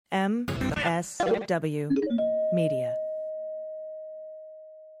MSW Media.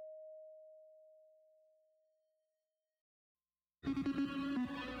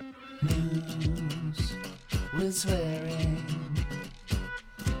 News with swearing.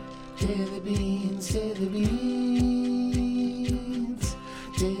 Daily beans, daily beans.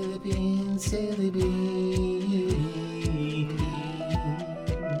 Daily beans, daily beans.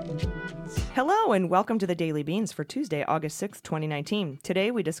 Hello and welcome to the Daily Beans for Tuesday, August 6th, 2019.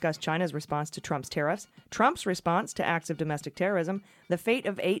 Today we discuss China's response to Trump's tariffs, Trump's response to acts of domestic terrorism, the fate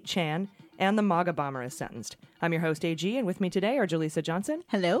of 8chan, and the MAGA bomber is sentenced. I'm your host, AG, and with me today are Jaleesa Johnson.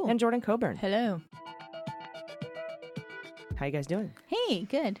 Hello. And Jordan Coburn. Hello. How you guys doing? Hey,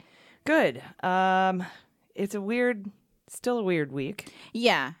 good. Good. It's still a weird week.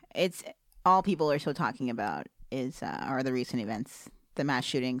 Yeah, it's all people are still talking about are the recent events, the mass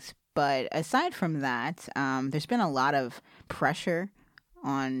shootings. But aside from that, there's been a lot of pressure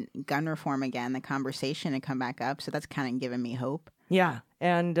on gun reform again. The conversation had come back up, so that's kind of given me hope. Yeah,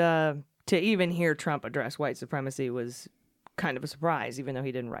 and to even hear Trump address white supremacy was kind of a surprise, even though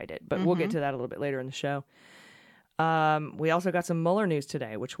he didn't write it. But we'll get to that a little bit later in the show. We also got some Mueller news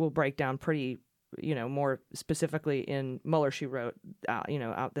today, which we'll break down pretty, more specifically in Mueller, she wrote,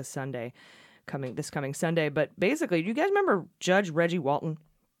 out this coming Sunday. But basically, do you guys remember Judge Reggie Walton?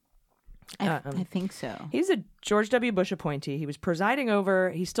 I think so. He's a George W. Bush appointee. He's still presiding over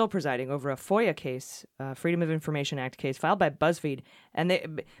a FOIA case, Freedom of Information Act case filed by BuzzFeed. And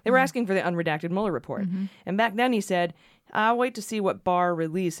they were asking for the unredacted Mueller report. And back then he said, I'll wait to see what Barr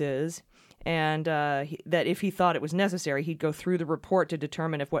releases. And that if he thought it was necessary, he'd go through the report to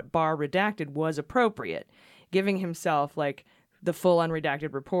determine if what Barr redacted was appropriate, giving himself the full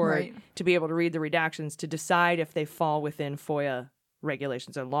unredacted report to be able to read the redactions to decide if they fall within FOIA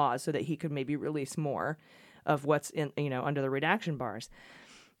regulations and laws, so that he could maybe release more of what's in under the redaction bars.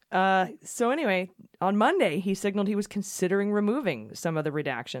 So anyway, on Monday he signaled he was considering removing some of the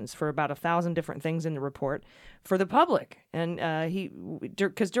redactions for about 1,000 different things in the report for the public. And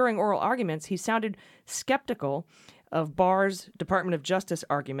because during oral arguments he sounded skeptical of Barr's Department of Justice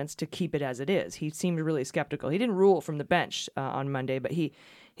arguments to keep it as it is. He seemed really skeptical. He didn't rule from the bench on Monday, but he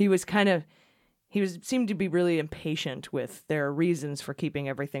seemed to be really impatient with their reasons for keeping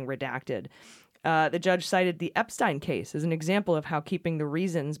everything redacted. The judge cited the Epstein case as an example of how keeping the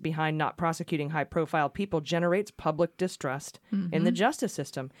reasons behind not prosecuting high-profile people generates public distrust in the justice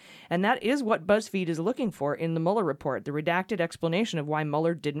system. And that is what BuzzFeed is looking for in the Mueller report, the redacted explanation of why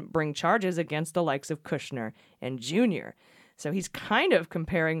Mueller didn't bring charges against the likes of Kushner and Jr. So he's kind of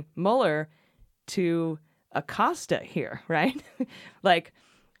comparing Mueller to Acosta here, right?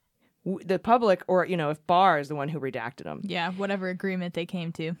 The public, or, if Barr is the one who redacted them. Yeah, whatever agreement they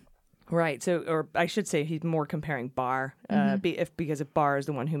came to. Right. So, or I should say he's more comparing Barr, because if Barr is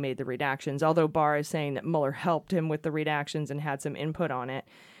the one who made the redactions, although Barr is saying that Mueller helped him with the redactions and had some input on it.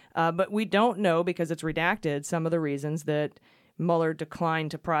 But we don't know, because it's redacted, some of the reasons that Mueller declined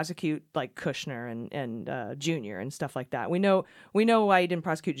to prosecute Kushner and Jr. and stuff like that. We know why he didn't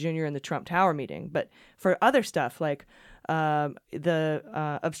prosecute Jr. in the Trump Tower meeting, but for other stuff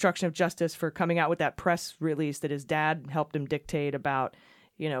the obstruction of justice for coming out with that press release that his dad helped him dictate about,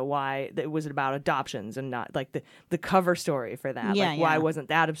 why it was about adoptions and not the cover story for that. Why wasn't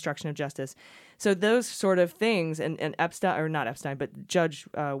that obstruction of justice? So those sort of things, and Epstein, or not Epstein, but Judge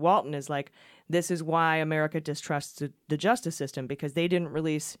Walton is this is why America distrusts the justice system, because they didn't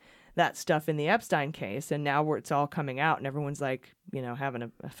release that stuff in the Epstein case, and now it's all coming out, and everyone's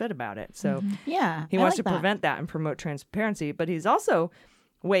having a fit about it. So he wants to prevent that and promote transparency, but he's also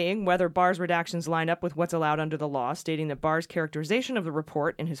weighing whether Barr's redactions line up with what's allowed under the law, stating that Barr's characterization of the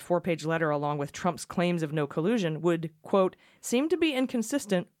report in his 4-page letter, along with Trump's claims of no collusion, would, quote, seem to be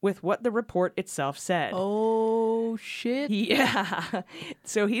inconsistent with what the report itself said. Oh, shit. Yeah.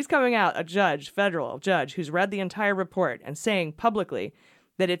 So he's coming out, federal judge, who's read the entire report and saying publicly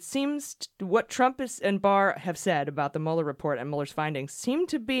that it seems what Trump and Barr have said about the Mueller report and Mueller's findings seem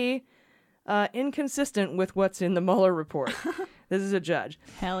to be inconsistent with what's in the Mueller report. This is a judge.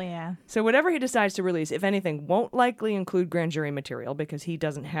 Hell yeah. So whatever he decides to release, if anything, won't likely include grand jury material, because he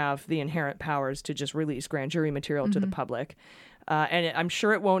doesn't have the inherent powers to just release grand jury material to the public. And I'm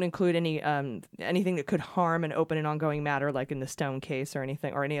sure it won't include anything that could harm an open and ongoing matter, like in the Stone case or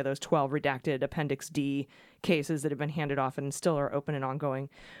anything, or any of those 12 redacted Appendix D cases that have been handed off and still are open and ongoing,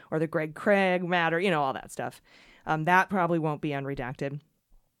 or the Greg Craig matter, all that stuff. That probably won't be unredacted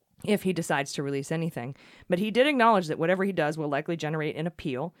if he decides to release anything. But he did acknowledge that whatever he does will likely generate an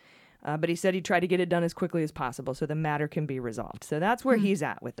appeal. But he said he'd try to get it done as quickly as possible so the matter can be resolved. So that's where he's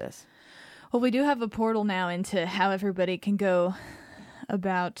at with this. Well, we do have a portal now into how everybody can go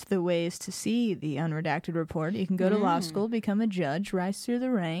about the ways to see the unredacted report. You can go to law school, become a judge, rise through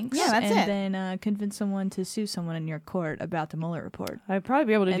the ranks, Yeah, that's it. and then convince someone to sue someone in your court about the Mueller report. I'd probably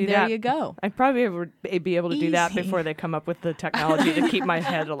be able to And do there that. you go. I'd probably be able to do that Easy. before they come up with the technology to keep my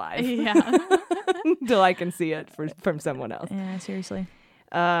head alive Yeah. until I can see it from someone else. Yeah, seriously.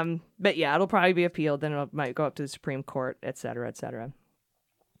 But yeah, it'll probably be appealed. Then it might go up to the Supreme Court, et cetera, et cetera.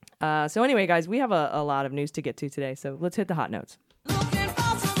 So anyway, guys, we have a lot of news to get to today. So let's hit the hot notes.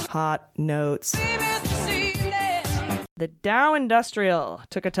 Hot notes. The Dow Industrial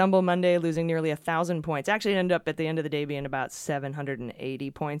took a tumble Monday, losing nearly 1,000 points. Actually, it ended up at the end of the day being about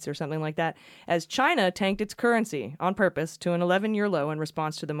 780 points or something like that, as China tanked its currency on purpose to an 11-year low in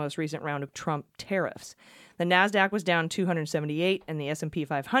response to the most recent round of Trump tariffs. The Nasdaq was down 278, and the S&P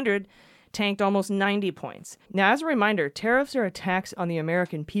 500 tanked almost 90 points. Now, as a reminder, tariffs are a tax on the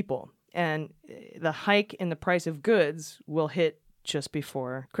American people, and the hike in the price of goods will hit just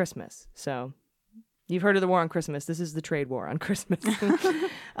before Christmas. So you've heard of the war on Christmas. This is the trade war on Christmas.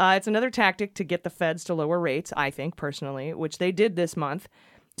 It's another tactic to get the feds to lower rates, I think, personally, which they did this month.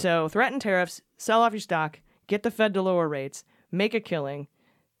 So threaten tariffs, sell off your stock, get the Fed to lower rates, make a killing,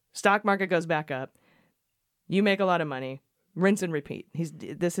 stock market goes back up, you make a lot of money, rinse and repeat.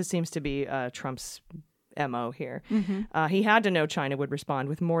 Seems to be Trump's MO here. He had to know China would respond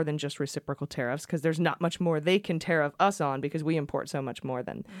with more than just reciprocal tariffs, because there's not much more they can tariff us on because we import so much more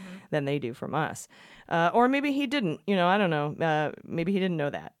than they do from us. Or maybe he didn't. I don't know. Maybe he didn't know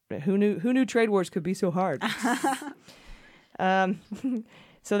that. Who knew trade wars could be so hard?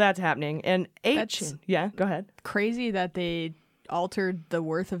 So that's happening. And yeah, go ahead. Crazy that they altered the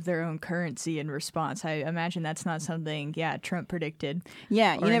worth of their own currency in response. I imagine that's not something, Trump predicted.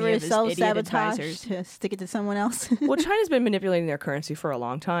 Yeah, Or you any never of his idiot self-sabotage advisors. to stick it to someone else. Well, China's been manipulating their currency for a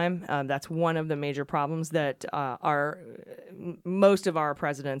long time. That's one of the major problems that most of our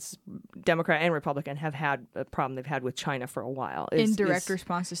presidents, Democrat and Republican, have had a problem they've had with China for a while. In direct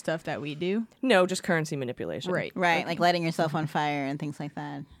response to stuff that we do. No, just currency manipulation. Right. Right, like lighting yourself on fire and things like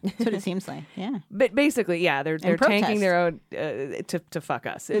that. That's what it seems like, yeah. But basically, yeah, they're tanking protest. their own to fuck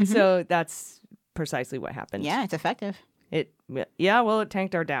us, and so that's precisely what happened. Yeah, it's effective. It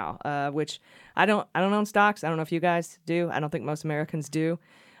tanked our Dow, which I don't own stocks. I don't know if you guys do. I don't think most Americans do.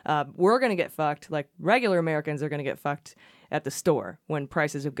 We're gonna get fucked. Like regular Americans are gonna get fucked at the store when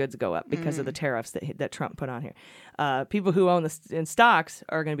prices of goods go up because of the tariffs that Trump put on here. People who own in stocks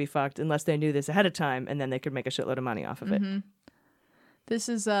are gonna be fucked unless they knew this ahead of time, and then they could make a shitload of money off of it. This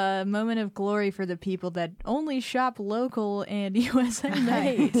is a moment of glory for the people that only shop local and USA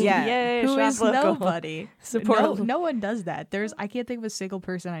made. Yeah. Yay, Who shop is local. nobody. Support No one does that. I can't think of a single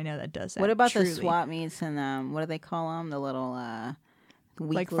person I know that does that. What about truly. the swap meets and what do they call them? The little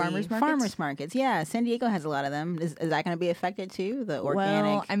weekly Like farmers markets? Farmers markets. Yeah, San Diego has a lot of them. Is that going to be affected too? The organic.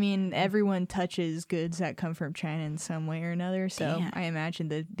 Well, I mean, everyone touches goods that come from China in some way or another, so Damn. I imagine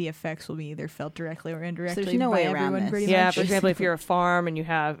that the effects will be either felt directly or indirectly there's no by way around everyone this. pretty Yeah, much. for example, if you're a farm and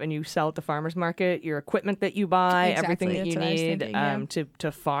you sell at the farmer's market, your equipment that you buy, Exactly, everything that that's you what I was need thinking, yeah.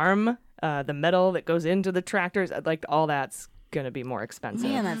 to farm, the metal that goes into the tractors, like all that's going to be more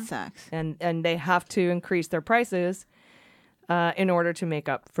expensive. Man, that sucks. And they have to increase their prices in order to make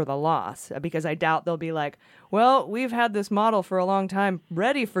up for the loss, because I doubt they'll be like, well, we've had this model for a long time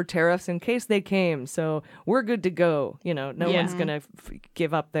ready for tariffs in case they came, so we're good to go. No one's going to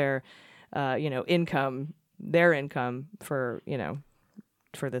give up their income for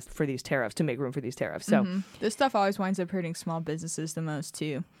for these tariffs, to make room for these tariffs. So This stuff always winds up hurting small businesses the most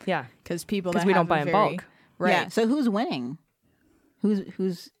too, yeah, because people because that we don't have buy a in very- bulk. right? Yeah. So who's winning?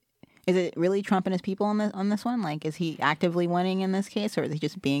 Who's is it really Trump and his people on this one? Like, is he actively winning in this case, or is he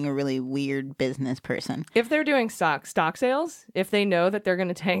just being a really weird business person? If they're doing stock sales, if they know that they're going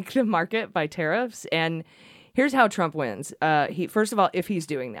to tank the market by tariffs, and here's how Trump wins. He first of all, if he's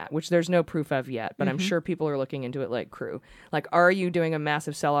doing that, which there's no proof of yet, but I'm sure people are looking into it like crew. Like, are you doing a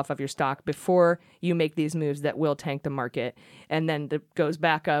massive sell-off of your stock before you make these moves that will tank the market, and then it goes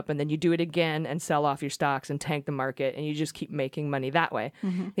back up, and then you do it again and sell off your stocks and tank the market, and you just keep making money that way.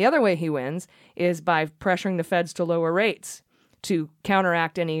 The other way he wins is by pressuring the feds to lower rates to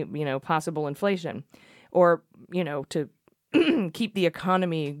counteract any possible inflation, or to keep the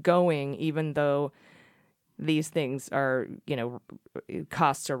economy going, even though these things are,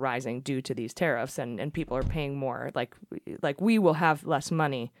 costs are rising due to these tariffs, and people are paying more. Like we will have less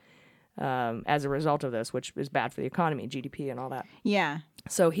money as a result of this, which is bad for the economy, GDP and all that. Yeah.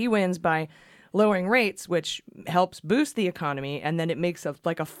 So he wins by lowering rates, which helps boost the economy, and then it makes a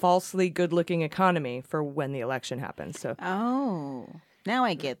falsely good-looking economy for when the election happens. So Oh, now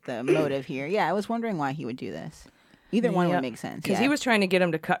I get the motive here. Yeah, I was wondering why he would do this. Either one would make sense. Because yeah. he was trying to get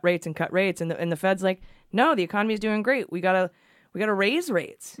him to cut rates, and the Fed's like, no, the economy's doing great. We gotta raise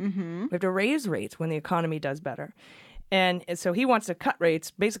rates. Mm-hmm. We have to raise rates when the economy does better. And so he wants to cut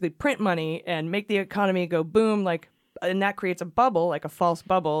rates, basically print money and make the economy go boom, and that creates a bubble, like a false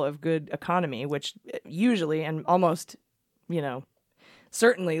bubble of good economy, which usually and almost,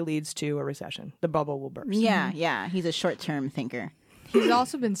 certainly leads to a recession. The bubble will burst. Yeah. He's a short-term thinker. He's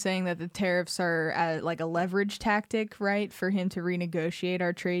also been saying that the tariffs are like a leverage tactic, right, for him to renegotiate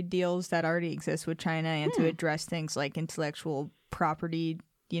our trade deals that already exist with China and to address things like intellectual property,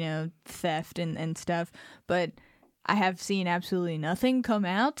 theft and stuff. But I have seen absolutely nothing come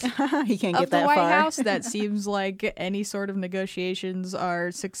out He can't of get the that White far. House that seems like any sort of negotiations are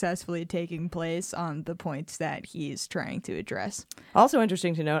successfully taking place on the points that he's trying to address. Also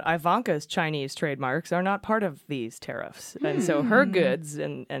interesting to note, Ivanka's Chinese trademarks are not part of these tariffs. And so her goods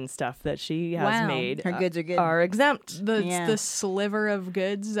and stuff that she has Wow. made Her goods are good. are exempt. The sliver of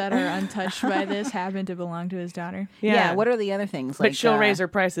goods that are untouched by this happen to belong to his daughter. Yeah. What are the other things? But she'll raise her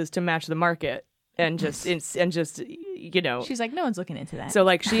prices to match the market and just She's like, no one's looking into that. So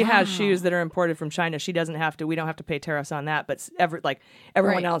she has shoes that are imported from China. She doesn't have to. We don't have to pay tariffs on that, but everyone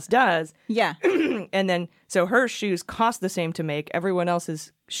Right. else does. Yeah. And then so her shoes cost the same to make. Everyone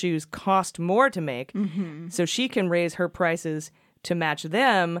else's shoes cost more to make. Mm-hmm. So she can raise her prices to match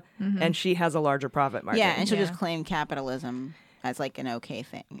them, and she has a larger profit margin. Yeah, and she'll just claim capitalism as like an okay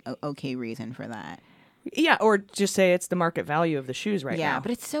thing, okay reason for that. Yeah, or just say it's the market value of the shoes right now. Yeah, but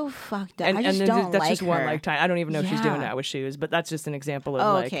it's so fucked up. And, I just and don't that's like just one her. time. I don't even know if she's doing Yeah. that with shoes, but that's just an example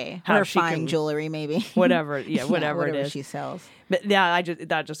of Okay, how her she fine can jewelry maybe. whatever. Yeah, whatever it is. she sells. But yeah,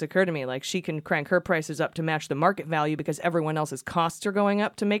 that just occurred to me. She can crank her prices up to match the market value because everyone else's costs are going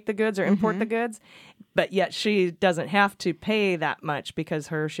up to make the goods or import the goods. But yet she doesn't have to pay that much because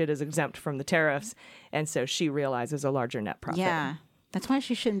her shit is exempt from the tariffs. And so she realizes a larger net profit. Yeah. That's why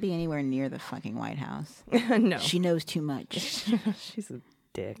she shouldn't be anywhere near the fucking White House. No. She knows too much. She's a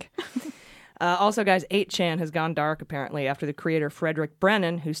dick. Also, guys, 8chan has gone dark, apparently, after the creator Frederick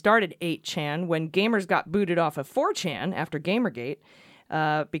Brennan, who started 8chan when gamers got booted off of 4chan after Gamergate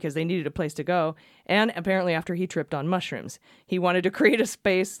because they needed a place to go, and apparently after he tripped on mushrooms. He wanted to create a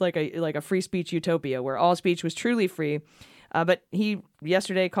space like a free speech utopia where all speech was truly free. But he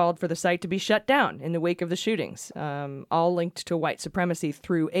yesterday called for the site to be shut down in the wake of the shootings, all linked to white supremacy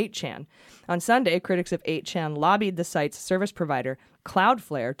through 8chan. On Sunday, critics of 8chan lobbied the site's service provider,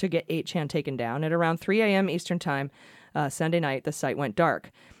 Cloudflare, to get 8chan taken down. At around 3 a.m. Eastern Time Sunday night, the site went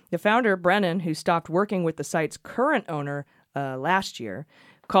dark. The founder, Brennan, who stopped working with the site's current owner last year,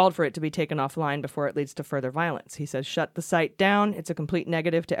 called for it to be taken offline before it leads to further violence. He says, shut the site down. It's a complete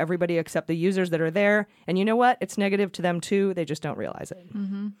negative to everybody except the users that are there. And you know what? It's negative to them too. They just don't realize it.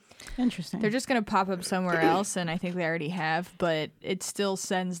 Mm-hmm. Interesting. They're just going to pop up somewhere else, and I think they already have, but it still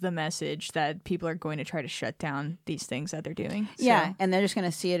sends the message that people are going to try to shut down these things that they're doing. Yeah, So- and they're just going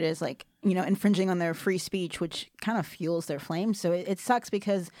to see it as infringing on their free speech, which kind of fuels their flames. So it sucks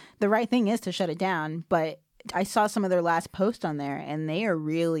because the right thing is to shut it down, but I saw some of their last posts on there, and they are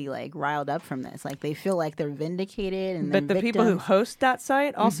really riled up from this. They feel like they're vindicated, and But the they're people who victims. host that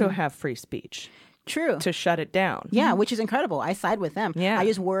site also have free speech True. to shut it down. Yeah, which is incredible. I side with them. Yeah. I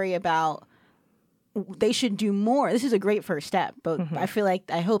just worry about they should do more. This is a great first step, but I feel like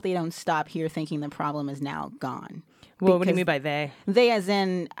I hope they don't stop here thinking the problem is now gone. Well, what do you Because mean by they? They, as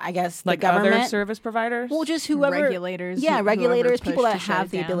in, I guess, Like the government. other service providers? Well, just whoever Regulators, Yeah, whoever regulators, pushed people to that shut have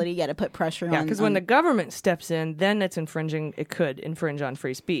it the down. ability, to put pressure on. Yeah, because when on- the government steps in, then it's infringing. It could infringe on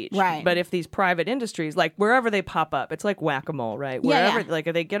free speech. Right. But if these private industries, wherever they pop up, it's like whack-a-mole, right? Yeah, Wherever, yeah.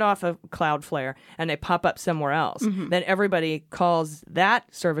 if they get off of Cloudflare and they pop up somewhere else, then everybody calls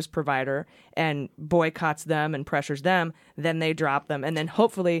that service provider and boycotts them and pressures them. Then they drop them, and then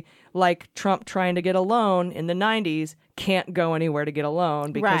hopefully, like Trump trying to get a loan in the 90s, can't go anywhere to get a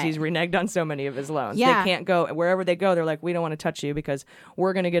loan because Right. he's reneged on so many of his loans. Yeah. They can't go wherever they go. They're like, we don't want to touch you because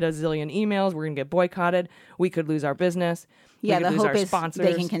we're going to get a zillion emails. We're going to get boycotted. We could lose our business. yeah, we could the lose hope our is sponsors.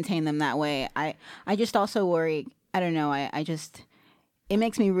 they can contain them that way. I just also worry. I don't know. I just it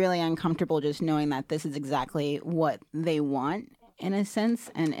makes me really uncomfortable just knowing that this is exactly what they want in a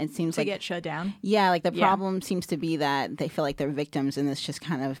sense, and it seems to like get shut down. yeah, the Yeah. problem seems to be that they feel like they're victims, and this just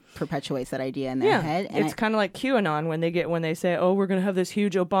kind of perpetuates that idea in their head. And it's kind of like QAnon when they say, oh, we're going to have this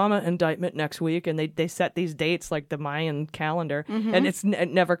huge Obama indictment next week, and they set these dates like the Mayan calendar, and it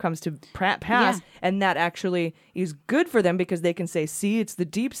never comes to pass, Yeah. and that actually is good for them because they can say, see, it's the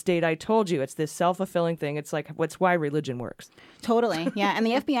deep state. I told you, it's this self-fulfilling thing. It's like what's why religion works. Totally, yeah. And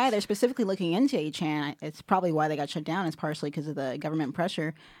the FBI, they're specifically looking into 8chan. It's probably why they got shut down. It's partially because of the government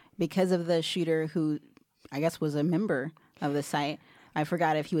pressure, because of the shooter who I guess, was a member of the site. I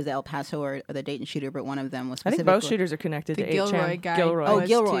forgot if he was the El Paso or the Dayton shooter, but one of them was I think specifically. both shooters are connected The to Gilroy 8chan. guy. Gilroy. Oh, was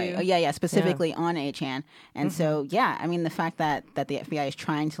Gilroy. too. Oh, yeah, specifically on 8chan. And so, yeah, I mean, the fact that the FBI is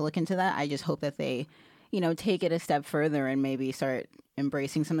trying to look into that, I just hope that they, take it a step further and maybe start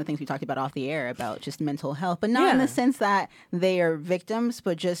embracing some of the things we talked about off the air about just mental health, but not in Yeah. the sense that they are victims,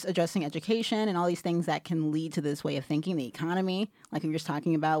 but just addressing education and all these things that can lead to this way of thinking, the economy, like we were just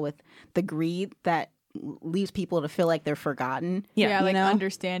talking about with the greed that leaves people to feel like they're forgotten. Yeah, you like know?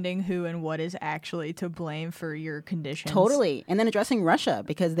 understanding who and what is actually to blame for your conditions. Totally. And then addressing Russia,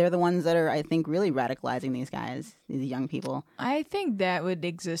 because they're the ones that are, I think, really radicalizing these guys, these young people. I think that would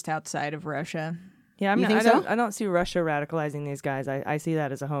exist outside of Russia. Yeah, You think so? I don't see Russia radicalizing these guys. I see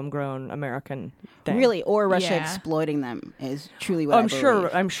that as a homegrown American thing. Really, or Russia Yeah. exploiting them is truly what I believe.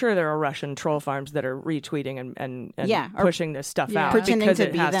 I'm sure there are Russian troll farms that are retweeting and Yeah, or pushing this stuff Yeah. out Pretending because to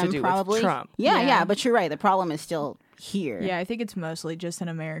it be has them, to do probably. with Trump. Yeah, Yeah. but you're right. The problem is still here. Yeah, I think it's mostly just an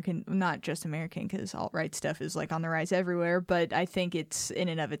American, not just American, because alt-right stuff is like on the rise everywhere, but I think it's in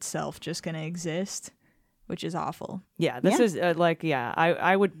and of itself just going to exist, which is awful. Yeah, this Yeah. is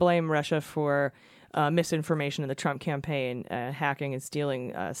I would blame Russia for misinformation in the Trump campaign, hacking and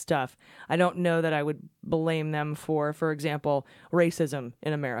stealing stuff. I don't know that I would blame them for example, racism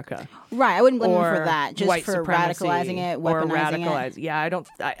in America. Right. I wouldn't blame them Or for that. Just white for supremacy radicalizing it, or weaponizing it. Yeah, I don't.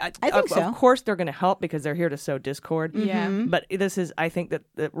 I think so. Of course, they're going to help because they're here to sow discord. Yeah. But this is, I think that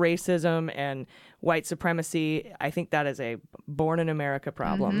racism and white supremacy, I think that is a born in America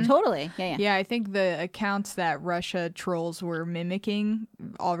problem. Totally. Yeah, yeah. Yeah, I think the accounts that Russia trolls were mimicking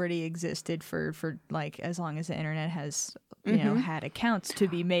already existed for like as long as the internet has had accounts to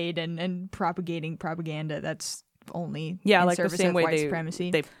be made and propagating propaganda that's only Yeah, in like the service same of way white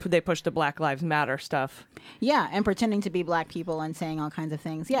supremacy. they push the Black Lives Matter stuff. Yeah, and pretending to be black people and saying all kinds of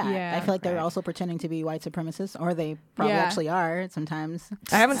things. Yeah, Yeah, I feel like they're right. also pretending to be white supremacists, or they probably Yeah. actually are sometimes.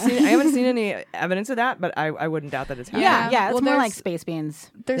 I haven't seen any evidence of that, but I wouldn't doubt that it's happening. Yeah, Yeah. it's Well, more there's- like space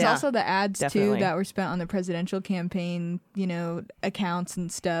beans. There's Yeah, also the ads definitely. too that were spent on the presidential campaign, accounts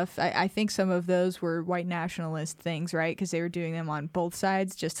and stuff. I think some of those were white nationalist things, right? Because they were doing them on both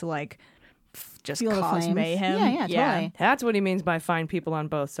sides just to just Fuel the cause flames. mayhem. Yeah, totally. That's what he means by find people on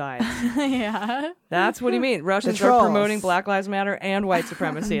both sides. yeah. That's what he means. Russians are trolls. promoting Black Lives Matter and white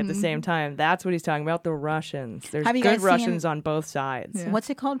supremacy at the same time. That's what he's talking about. The Russians. There's Have you good guys Russians seen- on both sides. Yeah. What's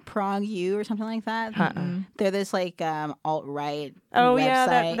it called? Prague U or something like that? They're this alt-right Oh website.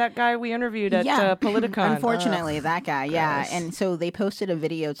 yeah, that guy we interviewed at Politicon. Unfortunately, that guy, yeah. gross. And so they posted a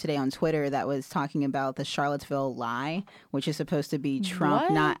video today on Twitter that was talking about the Charlottesville lie, which is supposed to be Trump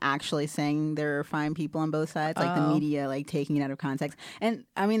What? not actually saying there are fine people on both sides, like the media taking it out of context. And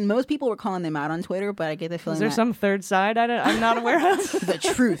I mean, most people were calling them out on Twitter, but I get the feeling Is there that some third side I'm not aware of? the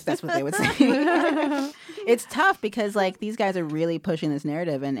truth, that's what they would say. It's tough because these guys are really pushing this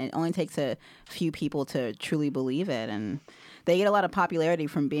narrative, and it only takes a few people to truly believe it, and they get a lot of popularity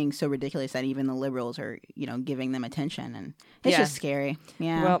from being so ridiculous that even the liberals are, giving them attention, and it's Yeah. just scary.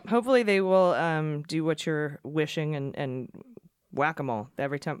 Yeah. Well, hopefully they will do what you're wishing and whack-a-mole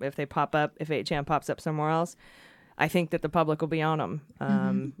every time if they pop up. If 8chan pops up somewhere else, I think that the public will be on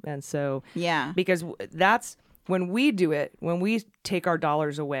them. And so yeah. because that's when we do it, when we take our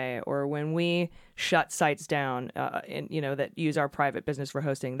dollars away, or when we shut sites down, and that use our private business for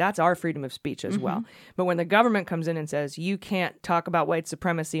hosting, that's our freedom of speech as well. But when the government comes in and says you can't talk about white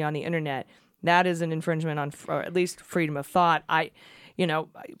supremacy on the internet, that is an infringement on, or at least freedom of thought. I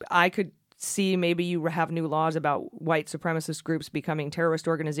could see maybe you have new laws about white supremacist groups becoming terrorist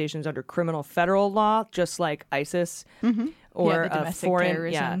organizations under criminal federal law, just like ISIS or the a domestic foreign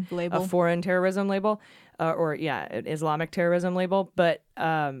terrorism label. a foreign terrorism label, an Islamic terrorism label. But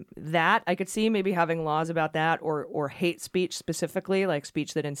that I could see maybe having laws about that, or hate speech specifically, like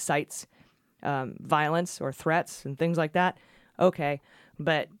speech that incites violence or threats and things like that. Okay,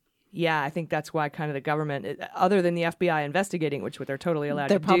 but. Yeah, I think that's why kind of the government, other than the FBI investigating, which they're totally allowed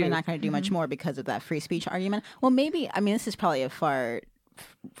They're to probably do. not going to do much more because of that free speech argument. Well, maybe, this is probably a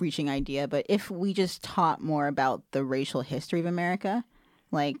far-reaching idea, but if we just taught more about the racial history of America,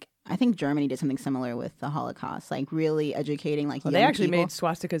 I think Germany did something similar with the Holocaust, really educating Well, young they actually people. made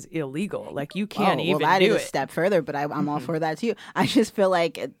swastikas illegal. Like you can't well, even that do is it. a step further, but I'm all for that too. I just feel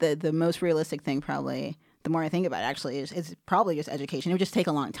like the most realistic thing probably, the more I think about it, actually, is probably just education. It would just take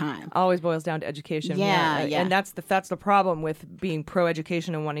a long time. Always boils down to education. Yeah. And that's the problem with being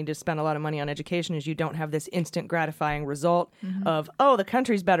pro-education and wanting to spend a lot of money on education, is you don't have this instant gratifying result of, oh, the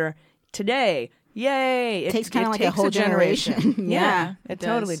country's better today. Yay! It takes kind of like a takes whole generation. Yeah, it does.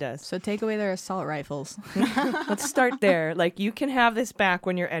 totally does. So take away their assault rifles. Let's start there. Like, you can have this back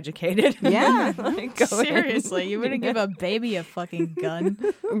when you're educated. Yeah. Like, go ahead. Seriously, you wouldn't give a baby a fucking gun.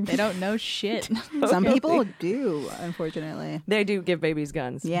 They don't know shit. Some people do, unfortunately. They do give babies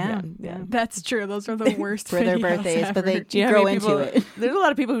guns. Yeah. That's true. Those are the worst For their videos birthdays, but they ever. Do you know how grow many into people- it. There's a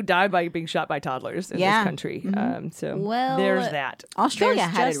lot of people who died by being shot by toddlers in Yeah. this country. So Well, there's that. Australia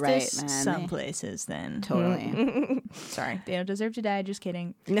There's had it right, justice man. some places then. Totally. Sorry, they don't deserve to die. Just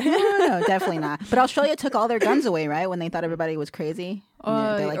kidding. No, definitely not. But Australia took all their guns away, right? When they thought everybody was crazy.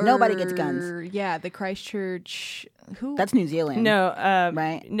 And they're like, nobody gets guns. Yeah, the Christchurch. Who? That's New Zealand. No,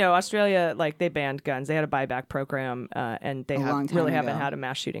 Right. No, Australia, like, they banned guns. They had a buyback program, and they long time really haven't ago. had a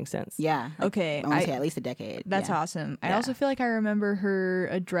mass shooting since. Yeah. Okay, I want to say at least a decade. That's yeah. awesome. I Yeah. also feel like I remember her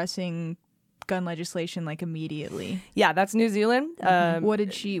addressing gun legislation like immediately. Yeah, that's New Zealand.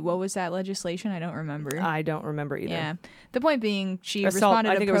 What was that legislation? I don't remember. I don't remember either. Yeah. The point being, she Assault,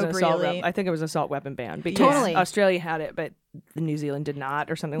 responded I think it was an assault. appropriately. I think it was an assault weapon ban because Totally. Australia had it, but New Zealand did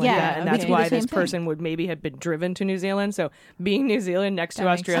not, or something like Yeah, that. And okay. that's Do why the same this thing. person would maybe have been driven to New Zealand. So being New Zealand next to That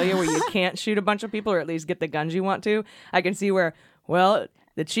makes Australia, where you can't shoot a bunch of people or at least get the guns you want to, I can see where, well,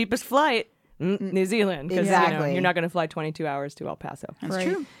 the cheapest flight, New Zealand, because Exactly. you're not going to fly 22 hours to El Paso. That's Right.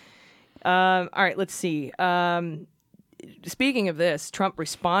 true. All right, let's see. Speaking of this, Trump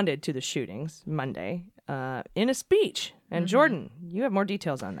responded to the shootings Monday in a speech. And Jordan, you have more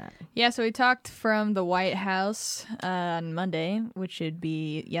details on that. Yeah, so he talked from the White House on Monday, which should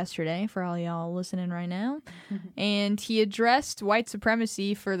be yesterday for all y'all listening right now. And he addressed white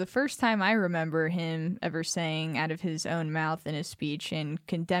supremacy for the first time I remember him ever saying out of his own mouth in a speech and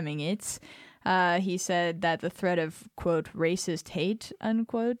condemning it. He said that the threat of, quote, racist hate,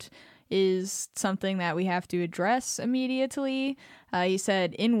 unquote, is something that we have to address immediately. He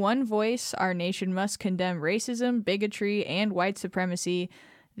said, in one voice, our nation must condemn racism, bigotry, and white supremacy.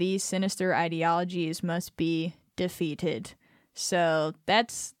 These sinister ideologies must be defeated. So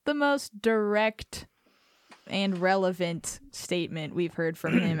that's the most direct and relevant statement we've heard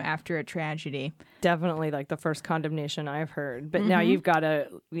from him after a tragedy. Definitely, like, the first condemnation I've heard. But now you've got to,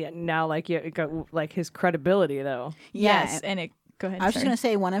 you got, like, his credibility, though. Yeah. Yes, and it... Go ahead. I was just sorry. going to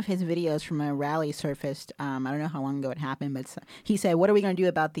say one of his videos from a rally surfaced. I don't know how long ago it happened, but he said, what are we going to do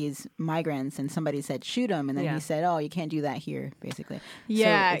about these migrants? And somebody said, shoot them. And then Yeah. he said, oh, you can't do that here, basically.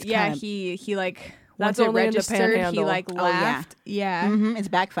 Yeah, So it's yeah. kinda- He like That's once it only in the registered, he Panhandle. like Oh, yeah. laughed. Yeah. It's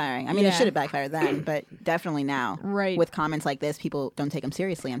backfiring. I mean, it Yeah. should have backfired then, but definitely now. Right. With comments like this, people don't take him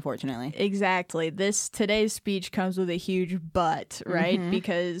seriously, unfortunately. Exactly. Today's speech comes with a huge but, right?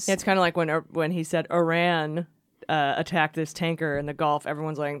 Because It's kind of like when he said Iran attacked this tanker in the Gulf.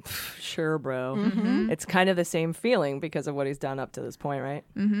 Everyone's like, sure, bro. It's kind of the same feeling because of what he's done up to this point, right?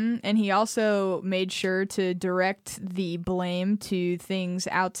 and he also made sure to direct the blame to things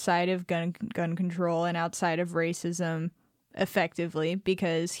outside of gun control and outside of racism effectively,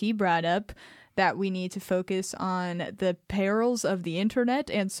 because he brought up that we need to focus on the perils of the internet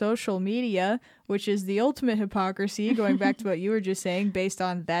and social media, which is the ultimate hypocrisy, going back to what you were just saying, based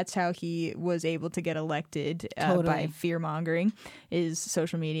on that's how he was able to get elected by Totally. fear-mongering, is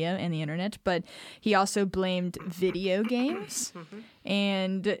social media and the internet. But he also blamed video games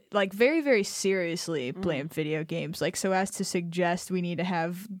and, like, very, very seriously blamed video games, like, so as to suggest we need to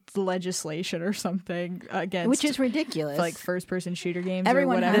have legislation or something against, Which is ridiculous. like, first-person shooter games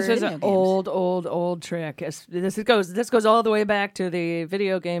Everyone or has whatever. This was video an games. old trick. This goes all the way back to the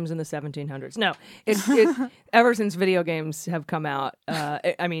video games in the 1700s. No, it ever since video games have come out.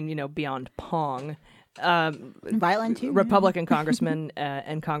 I mean, beyond Pong. Violent too. Republican congressmen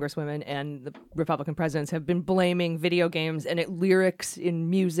and congresswomen and the Republican presidents have been blaming video games and lyrics in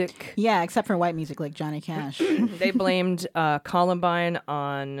music. Yeah, except for white music like Johnny Cash. They blamed Columbine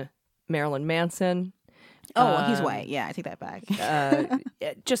on Marilyn Manson. Oh, well, he's white. Yeah, I take that back.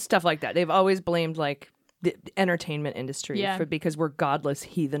 Just stuff like that. They've always blamed, like, the entertainment industry Yeah. because we're godless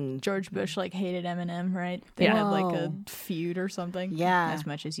heathen. George Bush, like, hated Eminem, right? They Yeah. had, like, a Whoa. feud or something. Yeah. As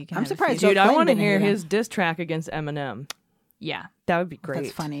much as you can. I'm have a surprised feud. Dude, Bill I Clinton want to didn't hear hate him. his diss track against Eminem. Yeah. That would be great.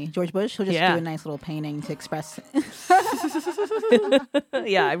 That's funny. George Bush, he'll just Yeah. do a nice little painting to express.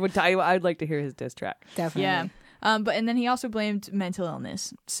 Yeah, I'd like to hear his diss track. Definitely. Yeah. But and then he also blamed mental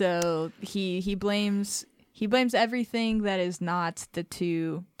illness. So he blames everything that is not the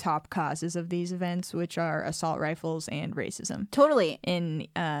two top causes of these events, which are assault rifles and racism. Totally. In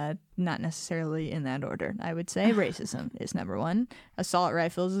not necessarily in that order. I would say racism is number one, assault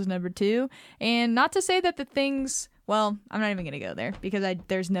rifles is number two, and not to say that the things Well, I'm not even going to go there because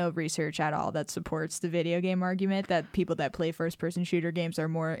there's no research at all that supports the video game argument that people that play first-person shooter games are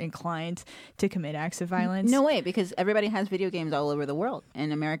more inclined to commit acts of violence. No way, because everybody has video games all over the world,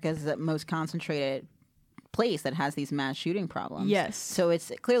 and America is the most concentrated place that has these mass shooting problems. Yes. So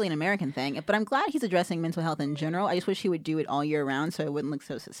it's clearly an American thing. But I'm glad he's addressing mental health in general. I just wish he would do it all year round so it wouldn't look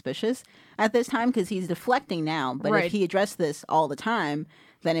so suspicious at this time, because he's deflecting now. But Right. if he addressed this all the time,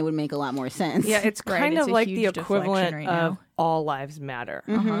 then it would make a lot more sense. Yeah, it's Right, kind it's of a like the huge equivalent deflection right of now. all lives matter.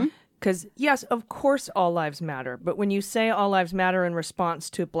 Mm-hmm. Because, yes, of course, all lives matter. But when you say all lives matter in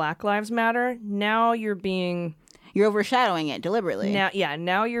response to Black Lives Matter, now you're being You're overshadowing it deliberately.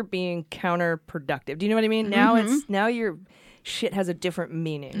 now you're being counterproductive. Do you know what I mean? Now your shit has a different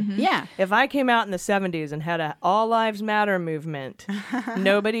meaning. Yeah. If I came out in the 70s and had a all lives matter movement,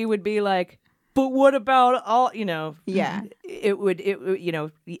 nobody would be like, but what about all, Yeah. it would,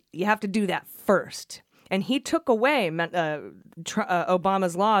 you have to do that first. And he took away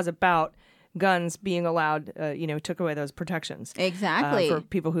Obama's laws about guns being allowed, took away those protections. Exactly. For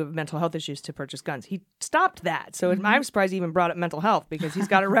people who have mental health issues to purchase guns. He stopped that. So I'm surprised he even brought up mental health, because he's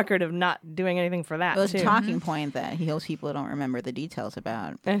got a record of not doing anything for that, It was too. a talking point that he hopes people don't remember the details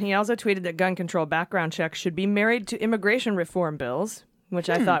about. And he also tweeted that gun control background checks should be married to immigration reform bills, which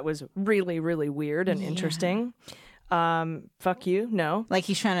I thought was really, really weird and interesting. Fuck you. No. Like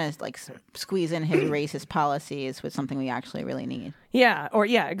he's trying to squeeze in his racist policies with something we actually really need. Yeah.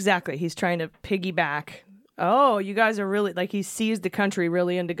 Exactly. He's trying to piggyback. Oh, you guys are really, he sees the country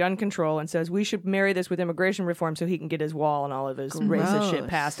really into gun control and says we should marry this with immigration reform so he can get his wall and all of his racist shit Gross.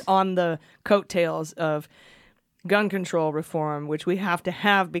 passed on the coattails of gun control reform, which we have to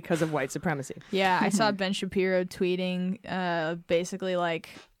have because of white supremacy. Yeah, I saw Ben Shapiro tweeting basically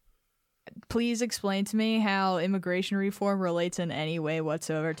please explain to me how immigration reform relates in any way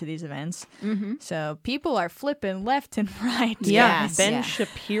whatsoever to these events. Mm-hmm. So people are flipping left and right. Yes. Ben Yeah.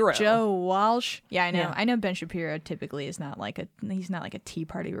 Shapiro. Joe Walsh. Yeah, I know. Yeah. I know Ben Shapiro typically is not he's not like a Tea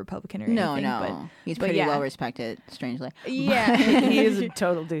Party Republican or No, anything. no. He's but pretty yeah. well respected, strangely. But yeah. He is a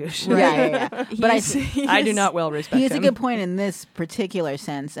total douche. Yeah. But I do not well respect he has him. a good point in this particular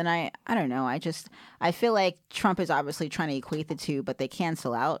sense. And I don't know. I feel like Trump is obviously trying to equate the two, but they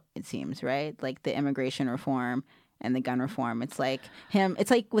cancel out, it seems, right? Like the immigration reform and the gun reform. It's like it's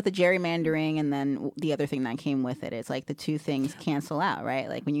like with the gerrymandering and then the other thing that came with it. It's like the two things cancel out, right?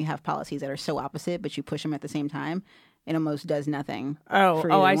 Like when you have policies that are so opposite, but you push them at the same time, it almost does nothing. Oh,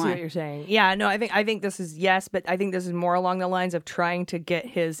 for either I see one. what you're saying. Yeah, no, I think this is yes, but I think this is more along the lines of trying to get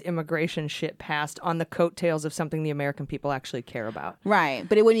his immigration shit passed on the coattails of something the American people actually care about. Right.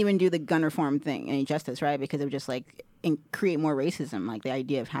 But it wouldn't even do the gun reform thing any justice, right? Because it would just create more racism, like the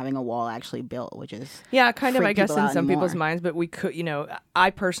idea of having a wall actually built, which is Yeah, kind of, freak I guess, people in out some people's anymore. minds, but we could, I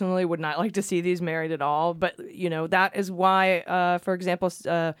personally would not like to see these married at all. But, that is why, for example,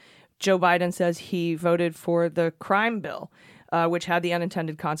 Joe Biden says he voted for the crime bill, which had the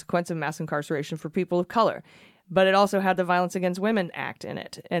unintended consequence of mass incarceration for people of color. But it also had the Violence Against Women Act in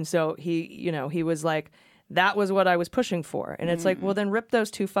it. And so he was like, that was what I was pushing for. And it's like, well, then rip those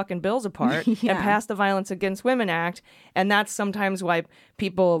two fucking bills apart and pass the Violence Against Women Act. And that's sometimes why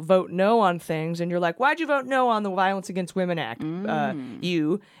people vote no on things. And you're like, why'd you vote no on the Violence Against Women Act? And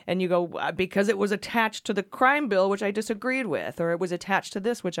you go, because it was attached to the crime bill, which I disagreed with, or it was attached to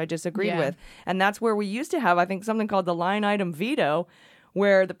this, which I disagreed Yeah. with. And that's where we used to have, I think, something called the line item veto,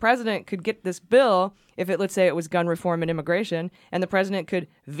 where the president could get this bill, if let's say it was gun reform and immigration, and the president could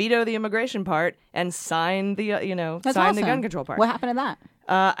veto the immigration part and sign the, That's sign the awesome. gun control part. What happened to that?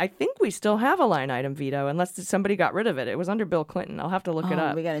 I think we still have a line item veto, unless somebody got rid of it. It was under Bill Clinton. I'll have to look it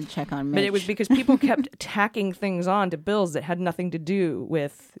up. We got to check on Mitch. But it was because people kept tacking things on to bills that had nothing to do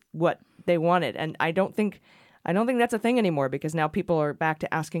with what they wanted. And I don't think that's a thing anymore, because now people are back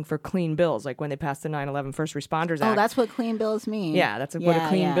to asking for clean bills, like when they passed the 9/11 First Responders Act. Oh, that's what clean bills mean. Yeah, that's what a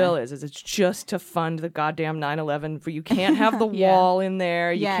clean bill is. It's just to fund the goddamn 9/11. You can't have the wall in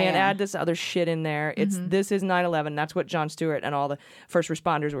there. You can't add this other shit in there. This is 9/11. That's what Jon Stewart and all the first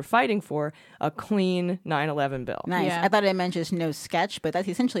responders were fighting for, a clean 9/11 bill. Nice. Yeah. I thought it meant just no sketch, but that's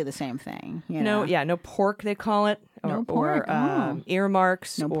essentially the same thing. You know? No pork, they call it. No pork, oh.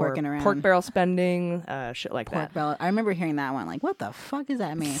 Earmarks. No or porking around. pork barrel spending, shit like Pork that. belly. I remember hearing that one. Like, what the fuck does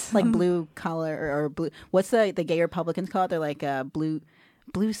that mean? Like blue collar or blue. What's the gay Republicans call it? They're like blue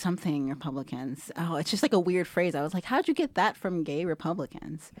something Republicans. Oh, it's just like a weird phrase. I was like, how'd you get that from gay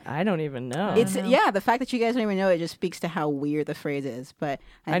Republicans? I don't even know. It's the fact that you guys don't even know it just speaks to how weird the phrase is. But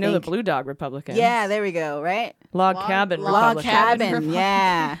I know the think, Blue Dog Republicans. Yeah, there we go. Right. Log cabin Log Republicans. cabin.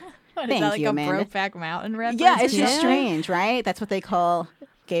 Yeah. What, is Thank that like you, a Amanda. Brokeback Mountain reference? Yeah, it's just Yeah. strange, right? That's what they call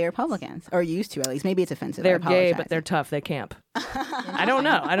gay Republicans, or used to at least. Maybe it's offensive. They're I gay, apologize. but they're tough. They camp. I don't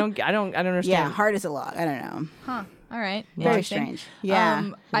know. I don't understand. Yeah, hard as a log. I don't know. Huh. All right. Very Interesting. strange.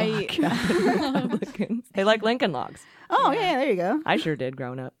 Yeah. Republicans. They like Lincoln Logs. Oh, yeah, there you go. I sure did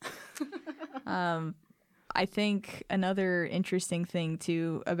growing up. I think another interesting thing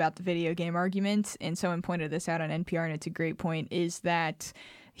too about the video game argument, and someone pointed this out on NPR, and it's a great point, is that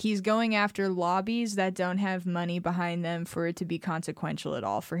he's going after lobbies that don't have money behind them for it to be consequential at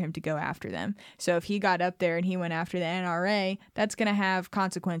all for him to go after them. So if he got up there and he went after the NRA, that's going to have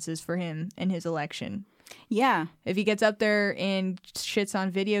consequences for him in his election. Yeah. If he gets up there and shits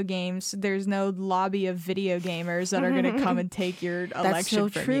on video games, there's no lobby of video gamers that are going to come and take your election so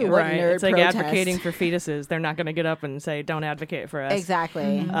from true. you. What Right. nerd It's like protest. advocating for fetuses. They're not going to get up and say, don't advocate for us.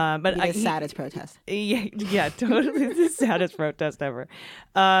 Exactly. But Be the saddest protest. Yeah, totally. It's the saddest protest ever.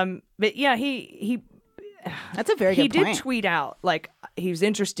 But yeah, he That's a very he good did point. tweet out like he was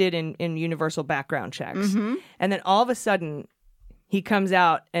interested in universal background checks, and then all of a sudden he comes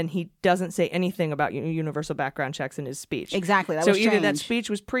out and he doesn't say anything about universal background checks in his speech. Exactly. That So was either that strange. speech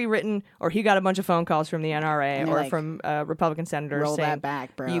was pre-written, or he got a bunch of phone calls from the NRA And they're or like, from Republican senators roll saying, that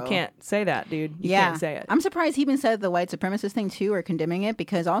back, bro. "You can't say that, dude. You Yeah. can't say it." I'm surprised he even said the white supremacist thing too, or condemning it,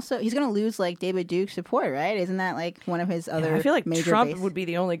 because also he's going to lose like David Duke's support, right? Isn't that like one of his other? I feel like major Trump base? would be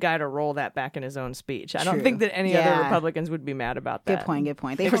the only guy to roll that back in his own speech. I don't True. think that any Yeah. other Republicans would be mad about that. Good point. Good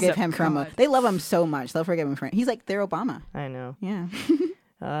point. They Except forgive him from. God. They love him so much. They'll forgive him for. He's like their Obama. I know. Yeah.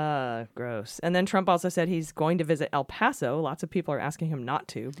 Gross. And then Trump also said he's going to visit El Paso. Lots of people are asking him not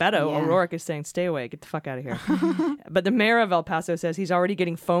to. Beto Yeah. O'Rourke is saying, stay away, get the fuck out of here. But the mayor of El Paso says he's already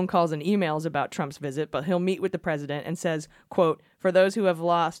getting phone calls and emails about Trump's visit, but he'll meet with the president and says, quote, for those who have a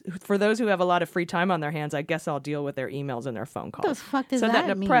lot of free time on their hands, I guess I'll deal with their emails and their phone calls. What the fuck does Said that in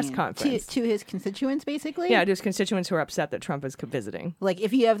a mean? press conference. To his constituents, basically. Yeah, just constituents who are upset that Trump is visiting. Like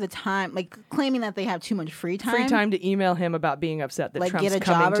if you have the time, like claiming that they have too much free time. Free time to email him about being upset that Like Trump's get a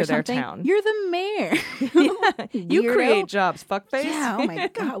coming job or to their something. town. You're the mayor. You Weirdo. create jobs, fuckface. Yeah. Oh my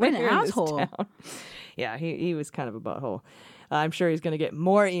god. What an Here in this asshole. town. Yeah, he was kind of a butthole. I'm sure he's going to get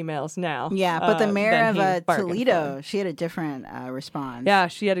more emails now. Yeah, but the mayor than of he bargained Toledo, for. she had a different response. Yeah,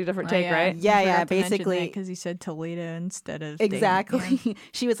 she had a different take, right? Yeah, basically- because he said Toledo instead of Exactly.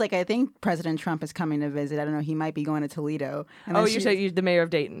 She was like, I think President Trump is coming to visit. I don't know. He might be going to Toledo. And Oh, then you she- said you're the mayor of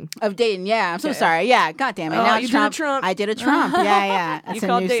Dayton. of Dayton. Yeah, I'm so sorry. Yeah, God damn it. Oh, now you it's did a Trump. Trump. I did a Trump. Yeah. That's You a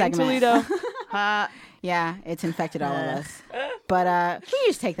called new Dayton segment. Toledo. Yeah, it's infected all of us. But we can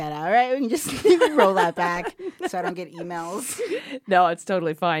just take that out, right? We can just roll that back so I don't get emails. No, it's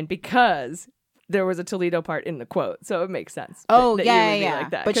totally fine because there was a Toledo part in the quote, so it makes sense. Oh, that yeah, you would be yeah. like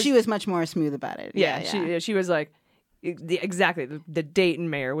that. But 'Cause- she was much more smooth about it. yeah, she was like, exactly. The Dayton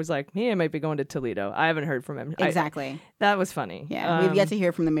mayor was like, he might be going to Toledo. I haven't heard from him. Exactly. That was funny. Yeah, we've yet to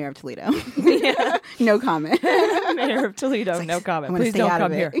hear from the mayor of Toledo. No comment. Mayor of Toledo, no comment. I'm gonna Please stay don't out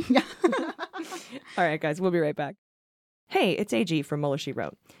come of here. it. Yeah. All right, guys, we'll be right back. Hey, it's AG from Mueller, She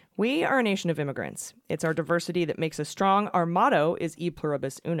Wrote. We are a nation of immigrants. It's our diversity that makes us strong. Our motto is E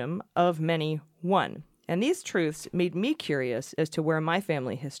pluribus unum, of many, one. And these truths made me curious as to where my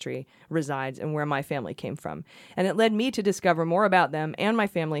family history resides and where my family came from. And it led me to discover more about them and my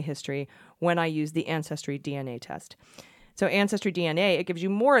family history when I used the Ancestry DNA test. So Ancestry DNA, it gives you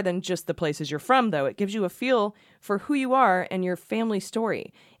more than just the places you're from, though. It gives you a feel for who you are and your family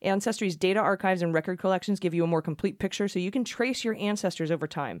story. Ancestry's data archives and record collections give you a more complete picture so you can trace your ancestors over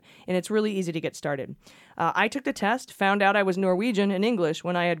time. And it's really easy to get started. I took the test, found out I was Norwegian and English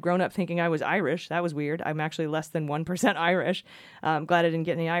when I had grown up thinking I was Irish. That was weird. I'm actually less than 1% Irish. I'm glad I didn't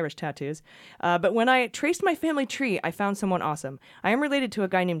get any Irish tattoos. But when I traced my family tree, I found someone awesome. I am related to a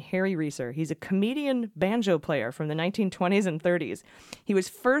guy named Harry Reeser. He's a comedian banjo player from the 1920s and 30s. He was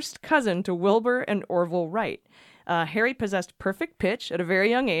first cousin to Wilbur and Orville Wright. Harry possessed perfect pitch at a very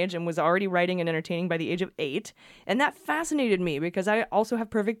young age and was already writing and entertaining by the age of 8. And that fascinated me because I also have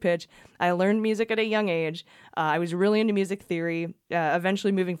perfect pitch. I learned music at a young age. I was really into music theory,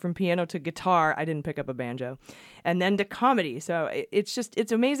 eventually moving from piano to guitar. I didn't pick up a banjo. And then to comedy. So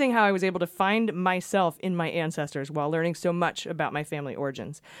it's amazing how I was able to find myself in my ancestors while learning so much about my family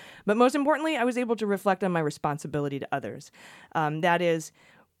origins. But most importantly, I was able to reflect on my responsibility to others. That is,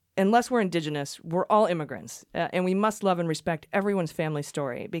 unless we're indigenous, we're all immigrants, and we must love and respect everyone's family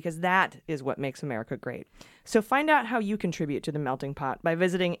story because that is what makes America great. So find out how you contribute to the melting pot by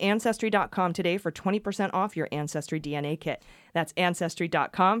visiting Ancestry.com today for 20% off your Ancestry DNA kit. That's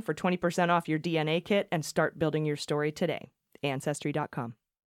Ancestry.com for 20% off your DNA kit and start building your story today. Ancestry.com.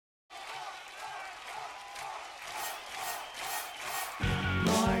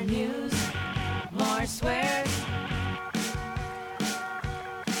 More news, more swears.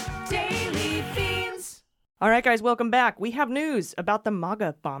 All right, guys, welcome back. We have news about the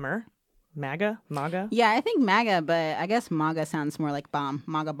MAGA bomber. MAGA? Yeah, I think MAGA, but I guess MAGA sounds more like bomb.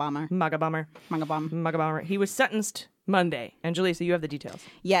 MAGA bomber. MAGA bomber. MAGA bomb. MAGA bomber. He was sentenced Monday. And Jaleesa, you have the details.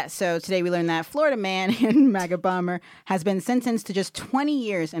 Yeah, so today we learned that Florida man and MAGA bomber has been sentenced to just 20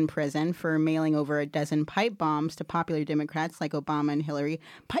 years in prison for mailing over a dozen pipe bombs to popular Democrats like Obama and Hillary.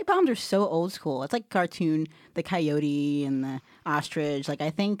 Pipe bombs are so old school. It's like cartoon, the coyote and the ostrich. Like,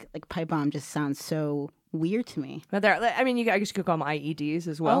 I think like pipe bomb just sounds so weird to me. But I mean, I guess you could call them IEDs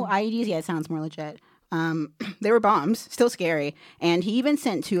as well. Oh, IEDs? Yeah, it sounds more legit. They were bombs, still scary. And he even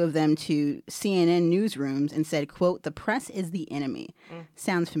sent 2 of them to CNN newsrooms and said, quote, "The press is the enemy."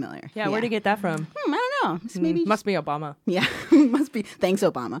 Sounds familiar. Yeah, where'd he get that from? I don't know. It's maybe Must be Obama. Yeah, must be. Thanks,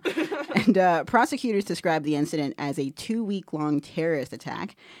 Obama. And prosecutors described the incident as a 2-week-long terrorist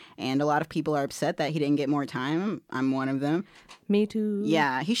attack. And a lot of people are upset that he didn't get more time. I'm one of them. Me too.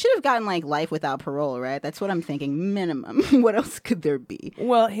 Yeah, he should have gotten like life without parole, right? That's what I'm thinking. Minimum. What else could there be?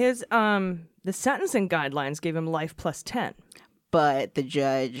 Well, his the sentencing guidelines gave him life plus 10. But the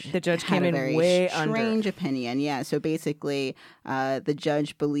judge came had a in very way strange under. opinion. Yeah, so basically, the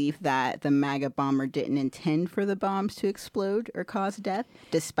judge believed that the MAGA bomber didn't intend for the bombs to explode or cause death,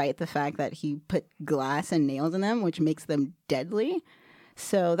 despite the fact that he put glass and nails in them, which makes them deadly.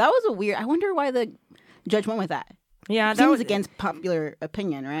 So that was a weird. I wonder why the judge went with that. Yeah, that Seems was against popular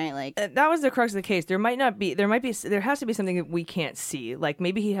opinion, right? Like that was the crux of the case. There has to be something that we can't see. Like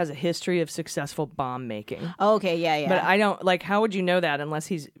maybe he has a history of successful bomb making. oh, okay, yeah. But I don't like. How would you know that unless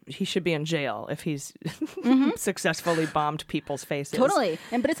he should be in jail if he's successfully bombed people's faces? Totally.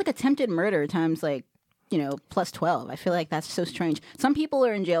 But it's like attempted murder times like, plus 12. I feel like that's so strange. Some people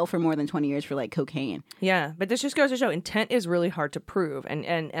are in jail for more than 20 years for like cocaine. Yeah, but this just goes to show intent is really hard to prove,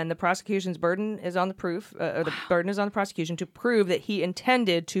 and the prosecution's burden is on the proof, or the burden is on the prosecution to prove that he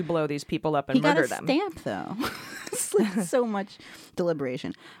intended to blow these people up and He got murder a them. stamp though. It's like so much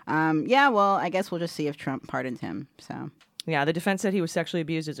deliberation. Yeah, well, I guess we'll just see if Trump pardons him. So Yeah, the defense said he was sexually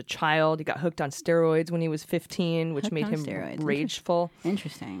abused as a child. He got hooked on steroids when he was 15, which Hooked made on him steroids. rageful.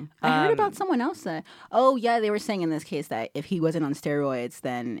 interesting. I heard about someone else that. Oh yeah, they were saying in this case that if he wasn't on steroids,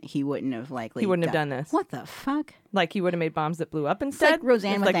 then he wouldn't have likely. He wouldn't have done this. What the fuck? Like he would have made bombs that blew up It's instead. like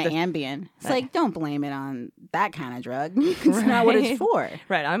Roseanne It's with like that the- Ambien. It's like don't blame it on that kind of drug. It's not what it's for.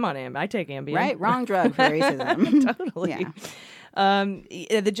 Right, I'm on Ambien. I take Ambien. Right, wrong drug for racism. Totally. Yeah.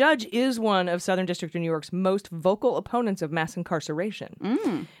 The judge is one of Southern District of New York's most vocal opponents of mass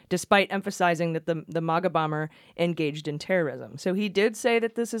incarceration, despite emphasizing that the MAGA bomber engaged in terrorism. So he did say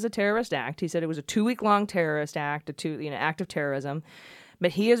that this is a terrorist act. He said it was a 2-week-long terrorist act, act of terrorism.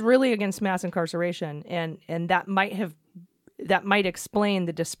 But he is really against mass incarceration, and that might explain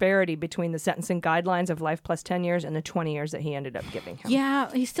the disparity between the sentencing guidelines of life plus 10 years and the 20 years that he ended up giving him. Yeah,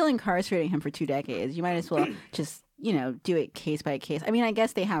 he's still incarcerating him for 2 decades. You might as well just, do it case by case. I mean, I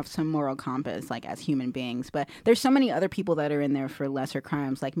guess they have some moral compass, like as human beings, but there's so many other people that are in there for lesser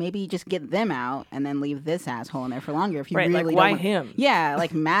crimes. Like maybe just get them out and then leave this asshole in there for longer. If you Right, really like, don't why want- him? Yeah,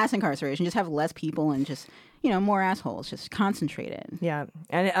 like mass incarceration. Just have less people and just, more assholes. Just concentrated. Yeah,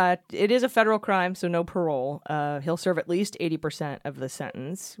 and it is a federal crime, so no parole. He'll serve at least 80% of the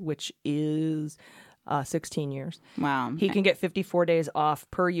sentence, which is 16 years. Wow. He can get 54 days off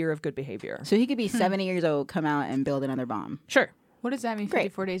per year of good behavior. So he could be 70 years old, come out and build another bomb. Sure. What does that mean? Great.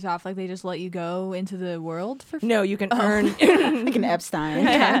 54 days off? Like they just let you go into the world for free? No, you can earn. Like an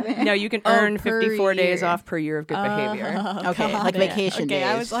Epstein. No, you can earn per 54 days year. off per year of good behavior. Okay, like vacation Okay, days.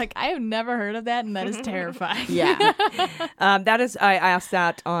 I was like, I have never heard of that, and that is terrifying. yeah. That is, I asked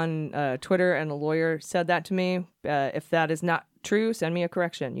that on Twitter, and a lawyer said that to me. If that is not true, send me a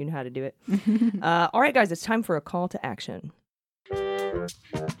correction. You know how to do it. All right, guys, it's time for a call to action.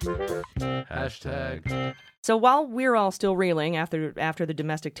 Hashtag. So while we're all still reeling after the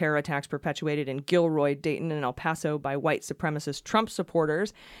domestic terror attacks perpetuated in Gilroy, Dayton, and El Paso by white supremacist Trump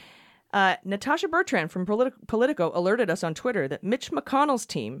supporters, Natasha Bertrand from Politico alerted us on Twitter that Mitch McConnell's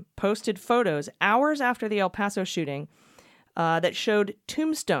team posted photos hours after the El Paso shooting that showed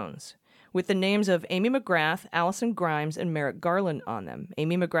tombstones with the names of Amy McGrath, Allison Grimes, and Merrick Garland on them.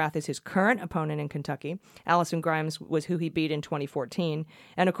 Amy McGrath is his current opponent in Kentucky. Allison Grimes was who he beat in 2014.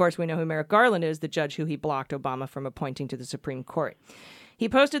 And of course, we know who Merrick Garland is, the judge who he blocked Obama from appointing to the Supreme Court. He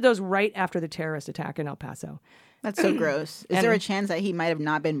posted those right after the terrorist attack in El Paso. That's so gross. Is there a chance that he might have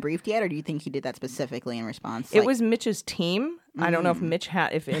not been briefed yet, or do you think he did that specifically in response? It was Mitch's team. I don't know if Mitch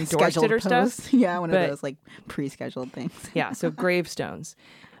endorsed it or post. stuff. Yeah, one but- of those like pre-scheduled things. Yeah, so gravestones.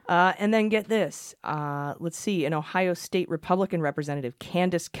 And then get this. Let's see. An Ohio State Republican representative,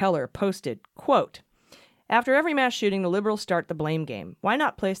 Candace Keller, posted, quote, After every mass shooting, the liberals start the blame game. Why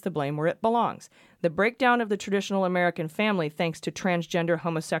not place the blame where it belongs? The breakdown of the traditional American family thanks to transgender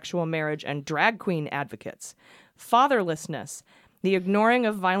homosexual marriage and drag queen advocates. Fatherlessness. The ignoring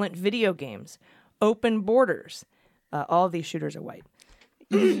of violent video games. Open borders. All of these shooters are white.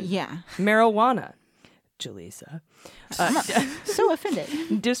 Yeah. Marijuana. Jaleesa. So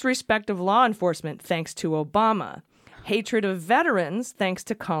offended. Disrespect of law enforcement thanks to Obama. Hatred of veterans thanks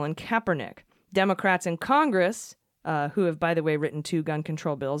to Colin Kaepernick. Democrats in Congress, who have, by the way, written 2 gun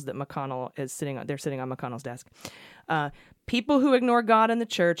control bills that McConnell is sitting on. They're sitting on McConnell's desk. People who ignore God and the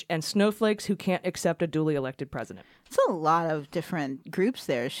church, and snowflakes who can't accept a duly elected president. It's a lot of different groups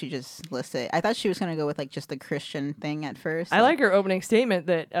there she just listed. I thought she was going to go with like just the Christian thing at first. I like her opening statement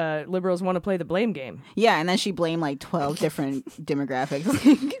that liberals want to play the blame game. Yeah, and then she blamed like 12 different demographics.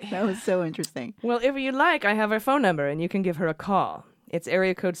 That was so interesting. Well, if you'd like, I have her phone number, and you can give her a call. It's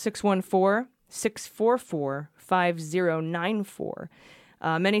area code 614-644-5094.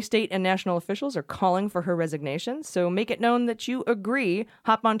 Many state and national officials are calling for her resignation, so make it known that you agree.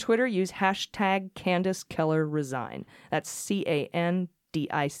 Hop on Twitter, use hashtag Candace Keller Resign. That's CANDICE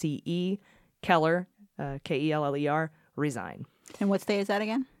Keller, KELLER, resign. And what state is that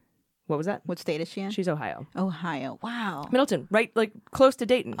again? What was that? What state is she in? She's Ohio. Ohio. Wow. Middleton, right, like close to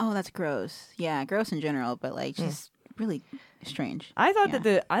Dayton. Oh, that's gross. Yeah, gross in general, but like she's really strange. I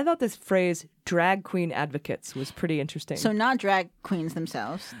thought I thought this phrase "drag queen advocates" was pretty interesting. So not drag queens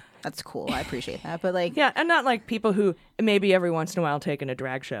themselves. That's cool. I appreciate that. But like, yeah, and not like people who maybe every once in a while take in a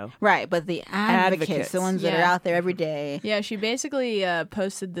drag show. Right, but the advocates, the ones that are out there every day. Yeah, she basically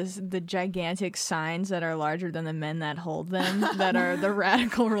posted the gigantic signs that are larger than the men that hold them, that are the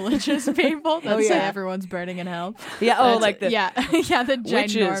radical religious people that say everyone's burning in hell. Yeah, like the the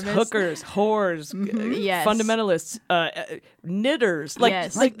witches, ginormous hookers, whores, fundamentalists, knitters.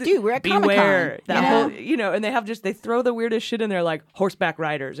 Like dude, we're at beware Comic-Con. that whole, they have they throw the weirdest shit in there, like horseback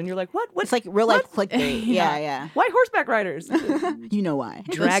riders, and you're like, what? It's like real life clickbait. Yeah. Why horseback riders? You know why?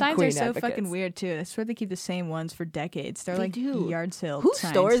 Those Drag signs queen are so advocates. fucking weird too. I swear they keep the same ones for decades. They're They like do. yard sale. Who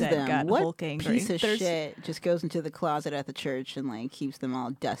signs stores that them? Got What Hulk angry. piece of shit just goes into the closet at the church and like keeps them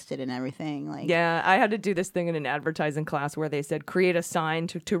all dusted and everything? Like, Yeah, I had to do this thing in an advertising class where they said create a sign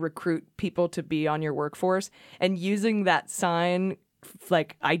to recruit people to be on your workforce, and using that sign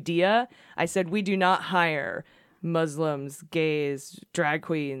idea, I said we do not hire Muslims, gays, drag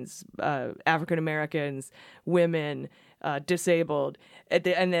queens, African Americans, women, disabled, and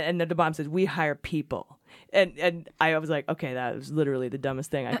then the bomb says we hire people, and I was like, okay, that was literally the dumbest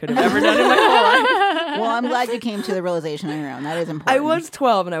thing I could have ever done in my whole life. well, I'm glad you came to the realization on your own. That is important. I was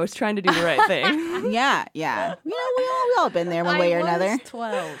 12 and I was trying to do the right thing. Yeah. You know, we all been there one way or another.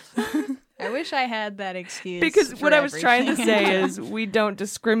 12. I wish I had that excuse. Because for what I was trying to everything. say is we don't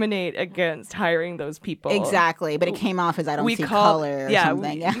discriminate against hiring those people. Exactly, but it came off as I don't see color or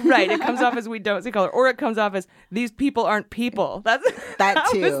something. Right. It comes off as we don't see color, or it comes off as these people aren't people. That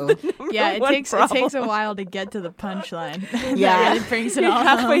too. It takes a while to get to the punchline. Yeah. It brings it You're all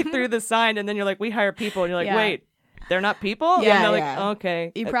halfway home. through the sign, and then you're like, we hire people, and you're like, Yeah. wait, they're not people? Yeah, and they're yeah. like,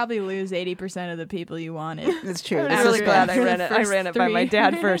 okay. You probably lose 80% of the people you wanted. It's true. I was This really is glad good. I ran it. I ran it by my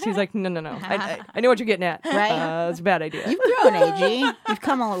dad first. He's like, no. I know what you're getting at. Right. It's a bad idea. You've grown, AG. You've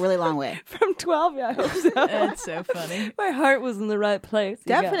come a really long way. From 12, yeah, I hope so. That's so funny. My heart was in the right place.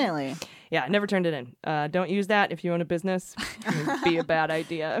 Yeah. Definitely. Yeah, never turned it in. Don't use that if you own a business. It'd be a bad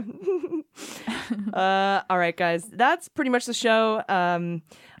idea. All right, guys. That's pretty much the show.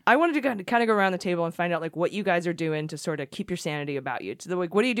 I wanted to kind of go around the table and find out what you guys are doing to sort of keep your sanity about you. So,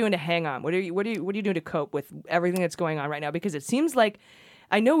 what are you doing to hang on? What are you doing to cope with everything that's going on right now? Because it seems like,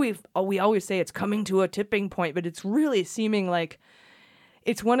 I know we always say it's coming to a tipping point, but it's really seeming like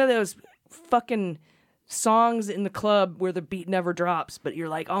it's one of those fucking songs in the club where the beat never drops, but you're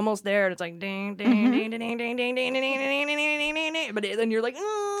like almost there, and it's like ding ding ding ding ding ding ding ding ding ding ding, but then you're like,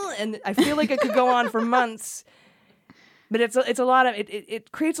 and I feel like it could go on for months. But it's a lot of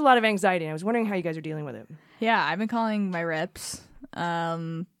it creates a lot of anxiety. I was wondering how you guys are dealing with it. Yeah, I've been calling my reps.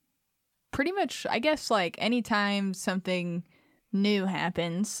 Pretty much, I guess, like anytime something new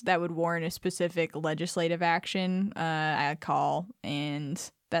happens that would warrant a specific legislative action, I call,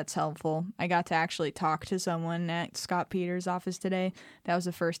 and that's helpful. I got to actually talk to someone at Scott Peters' office today. That was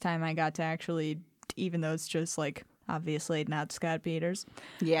the first time I got to actually, even though it's just like Obviously not Scott Peters.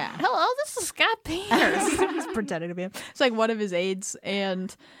 Yeah. Hello, this is Scott Peters. He's pretending to be him. It's like one of his aides,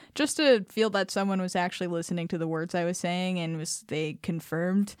 and just to feel that someone was actually listening to the words I was saying, and they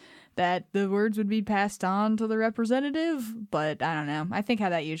confirmed that the words would be passed on to the representative. But I don't know. I think how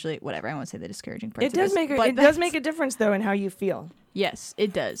that usually, whatever. I won't say the discouraging parts. It does make a difference though in how you feel. Yes,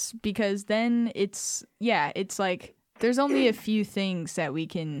 it does, because then it's like there's only a few things that we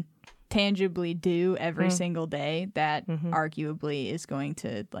can tangibly do every single day that arguably is going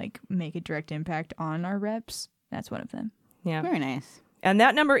to like make a direct impact on our reps. That's one of them. Yeah. Very nice. And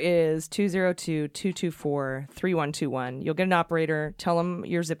that number is 202-224-3121. You'll get an operator, tell them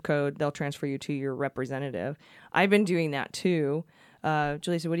your zip code, they'll transfer you to your representative. I've been doing that too.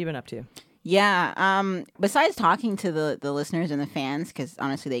 Jaleesa, what have you been up to? Yeah. Besides talking to the listeners and the fans, because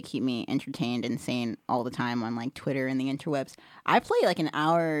honestly they keep me entertained and sane all the time on like Twitter and the interwebs, I played like an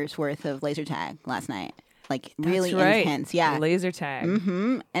hour's worth of laser tag last night. Like really intense. Yeah. Laser tag.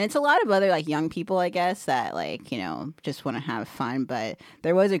 Mm-hmm. And it's a lot of other like young people, I guess, that like, just want to have fun. But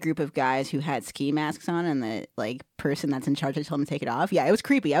there was a group of guys who had ski masks on, and the like person that's in charge told them to take it off. Yeah, it was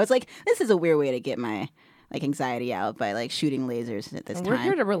creepy. I was like, this is a weird way to get my like anxiety out by like shooting lasers at this time. We're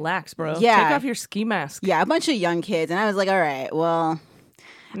here to relax, bro. Yeah. Take off your ski mask. Yeah, a bunch of young kids. And I was like, all right, well,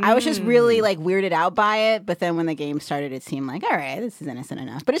 I was just really like weirded out by it. But then when the game started, it seemed like, all right, this is innocent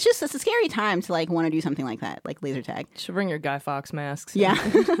enough. But it's a scary time to like want to do something like that, like laser tag. Should bring your Guy Fawkes masks. Yeah.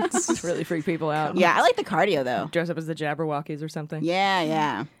 It's really freak people out. Yeah, I like the cardio though. Dress up as the Jabberwockies or something.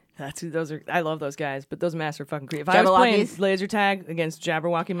 Yeah. That's who those are. I love those guys, but those masks are fucking creepy. If I was playing Jabberwockies? laser tag against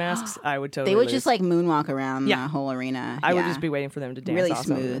Jabberwocky masks, I would totally They would lose. just like moonwalk around Yeah. the whole arena. I would Yeah. just be waiting for them to dance Really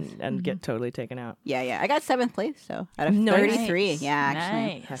awesome smooth. and get totally taken out. Yeah. I got 7th place, so out of Nice. 33. Yeah,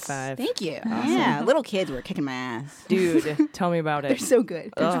 actually. Nice. High five. Thank you. Yeah, little kids were kicking my ass. Dude, tell me about They're it. so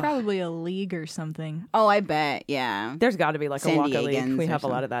good. There's probably a league or something. Oh, I bet. Yeah. There's got to be like a San Waka League. Diegans We or have a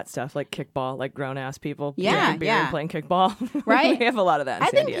lot something. of that stuff, like kickball, like grown-ass people Yeah, drinking beer yeah. and playing kickball. Right? We have a lot of that in I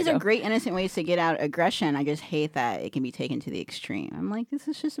San think Diego. these are great innocent ways to get out aggression. I just hate that it can be taken to the extreme. I'm like, this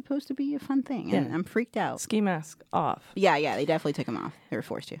is just supposed to be a fun thing, and Yeah. I'm freaked out. Ski mask off. Yeah, they definitely took them off. They were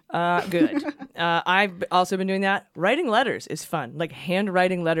forced to. Good. I've also been doing that. Writing letters is fun, like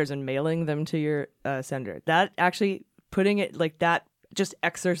handwriting letters and mailing them to your sender. That actually, putting it like that, just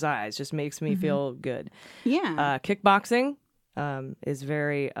exercise just makes me feel good. Yeah. Kickboxing is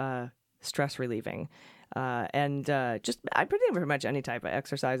very stress relieving. Just I pretty much any type of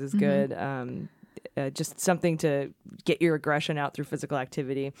exercise is good. Just something to get your aggression out through physical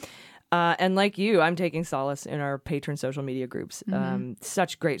activity. And like you, I'm taking solace in our patron social media groups.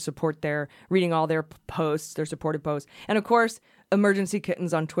 Such great support there, reading all their posts, their supported posts. And of course, Emergency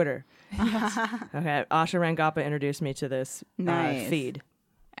Kittens on Twitter. Okay, Asha Rangappa introduced me to this Nice. feed.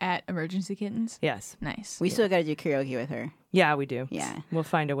 At Emergency Kittens. Yes. Nice. we still got to do karaoke with her. Yeah, we do. Yeah. We'll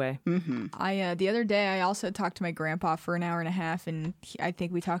find a way. I the other day I also talked to my grandpa for an hour and a half, and I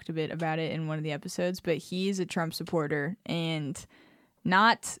think we talked a bit about it in one of the episodes. But he's a Trump supporter and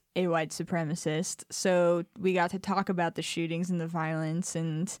not a white supremacist, so we got to talk about the shootings and the violence,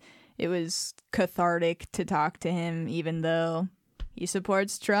 and it was cathartic to talk to him, even though he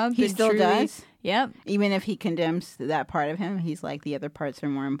supports Trump. He and still truly- does? Yep. Even if he condemns that part of him, he's like, the other parts are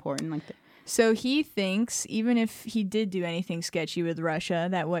more important. Like, So he thinks, even if he did do anything sketchy with Russia,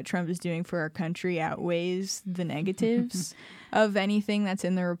 that what Trump is doing for our country outweighs the negatives of anything that's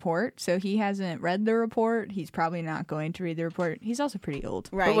in the report. So he hasn't read the report. He's probably not going to read the report. He's also pretty old.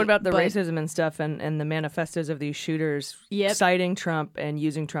 right. But what about the But- racism and stuff and the manifestos of these shooters Yep. citing Trump and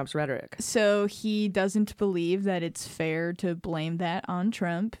using Trump's rhetoric? So he doesn't believe that it's fair to blame that on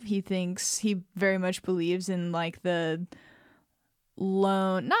Trump. He very much believes in like the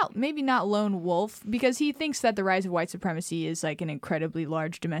maybe not lone wolf, because he thinks that the rise of white supremacy is like an incredibly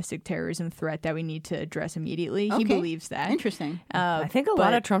large domestic terrorism threat that we need to address immediately. He Okay. believes that. Interesting. I think a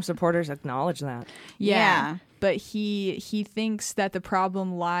lot of Trump supporters acknowledge that. Yeah. Yeah. But he thinks that the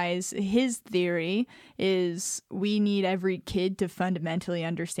problem lies, his theory is we need every kid to fundamentally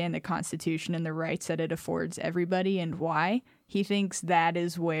understand the Constitution and the rights that it affords everybody and why. He thinks that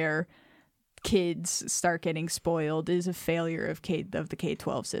is where kids start getting spoiled, is a failure of the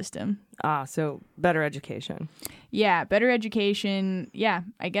K-12 system. So better education. Yeah, better education. Yeah,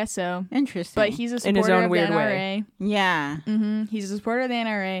 I guess so. Interesting. But he's a In his supporter own of the weird NRA. way. yeah. He's a supporter of the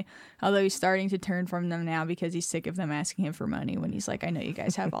NRA, although he's starting to turn from them now because he's sick of them asking him for money when he's like, I know you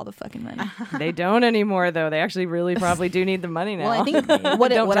guys have all the fucking money. They don't anymore, though. They actually really probably do need the money now. Well, I think what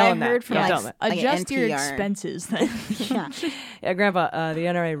Don't tell I them that. heard from Yeah, like, tell them like Adjust your NPR expenses then. Yeah. Yeah, Grandpa, the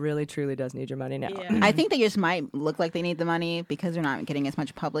NRA really, truly does need your money now. I think they just might look like they need the money because they're not getting as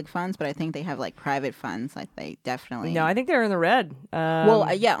much public funds, but I think they have like private funds. Like they definitely. No, I think they're in the red.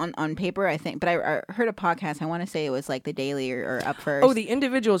 Yeah, on paper, I think. But I heard a podcast. I want to say it was like the Daily or Up First. Oh, the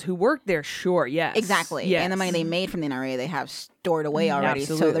individuals who work there, sure, yes. Exactly. Yes. And the money they made from the NRA, they have stored away already.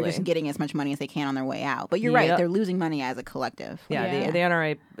 So they're just getting as much money as they can on their way out. But you're right. They're losing money as a collective. Yeah, the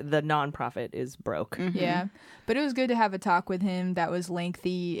NRA, the nonprofit, is broke. Mm-hmm. Yeah. But it was good to have a talk with him that was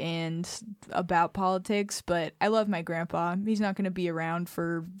lengthy and about politics. But I love my grandpa. He's not going to be around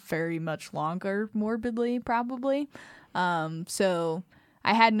for very much longer, morbidly, probably. So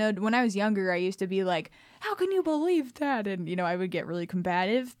I had when I was younger, I used to be like, how can you believe that? And, you know, I would get really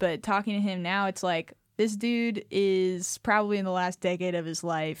combative. But talking to him now, it's like, this dude is probably in the last decade of his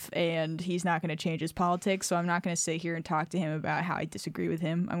life, and he's not going to change his politics. So I'm not going to sit here and talk to him about how I disagree with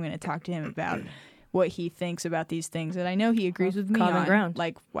him. I'm going to talk to him about what he thinks about these things that I know he agrees with me common on, ground.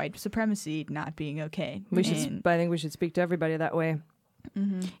 like white supremacy not being okay. I think we should speak to everybody that way.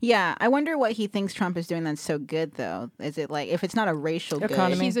 Mm-hmm. Yeah, I wonder what he thinks Trump is doing that's so good, though. Is it like, if it's not a racial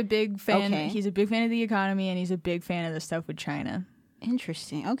Economy. good? He's a big fan. Okay. He's a big fan of the economy, and he's a big fan of the stuff with China.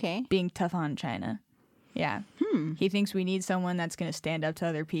 Interesting. Okay. Being tough on China. Yeah. He thinks we need someone that's going to stand up to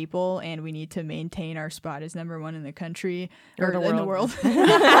other people, and we need to maintain our spot as number one in the country Or the in the world.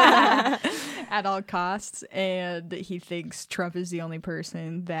 world at all costs. And he thinks Trump is the only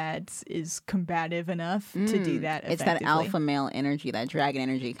person that is combative enough to do that effectively. It's that alpha male energy, that dragon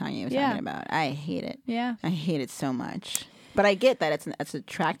energy Kanye was talking about. I hate it. Yeah. I hate it so much. But I get that it's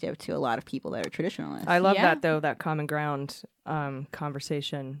attractive to a lot of people that are traditionalists. I love Yeah. that, though, that common ground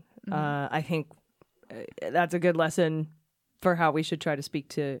conversation. I think that's a good lesson for how we should try to speak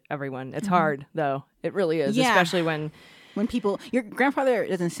to everyone. It's hard, though. It really is, Yeah. especially when people, your grandfather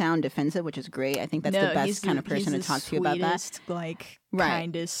doesn't sound defensive, which is great. I think that's the best he's kind of person to he's the talk to you about that. sweetest, like, Right.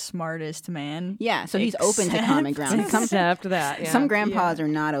 kindest, smartest man. Yeah, so he's open to common ground. except that. Yeah. Some grandpas are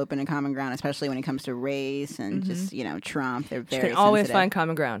not open to common ground, especially when it comes to race and just, Trump. They're you very can always sensitive. find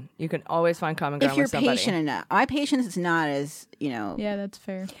common ground. You can always find common ground If you're with somebody. patient enough. My patience is not as, Yeah, that's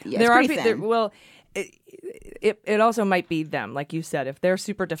fair. yeah, There it's are pretty people. thin. Well, it also might be them, like you said. If they're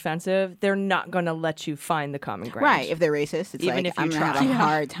super defensive, they're not going to let you find the common ground. Right, if they're racist, it's Even like if you I'm gonna have try. a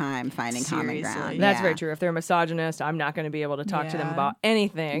hard time finding common Seriously. ground. That's Yeah. very true. If they're a misogynist, I'm not going to be able to talk to them Yeah. about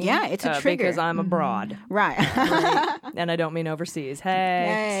anything. Yeah, it's a trigger. because I'm abroad, Right. and I don't mean overseas.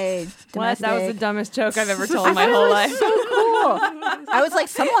 Hey, Yay. what? That was the domestic. dumbest joke I've ever told in my whole life. So cool. I was like,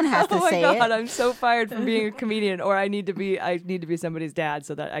 someone has to Oh my say god, it. I'm so fired from being a comedian, or I need to be somebody's dad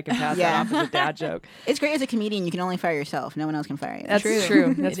so that I can pass Yeah. that off as a dad joke. It's great as a comedian. You can only fire yourself. No one else can fire you. That's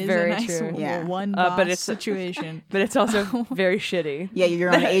true. That's It is very a nice true. Yeah. one but boss it's- situation. But it's also very shitty. Yeah, you're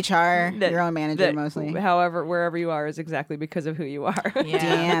your own HR, That- your own manager that mostly. However, wherever you are is exactly because of who you are. Yeah.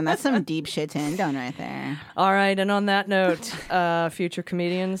 Damn, that's some deep shit to end on right there. All right, and on that note, future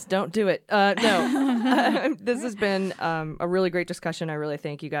comedians, don't do it. No, this has been a really great discussion. I really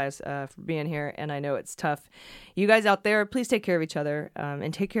thank you guys for being here, and I know it's tough. You guys out there, please take care of each other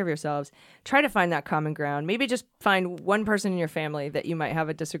and take care of yourselves. Try to find that common ground. Maybe just find one person in your family that you might have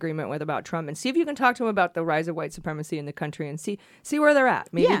a disagreement with about Trump, and see if you can talk to them about the rise of white supremacy in the country, and see where they're at.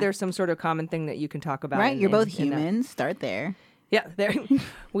 Maybe Yeah. there's some sort of common thing that you can talk about. Right? in- You're both in that. humans. Start there. Yeah, there.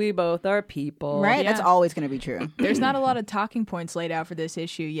 We both are people. Right? That's Yeah. always going to be true. There's not a lot of talking points laid out for this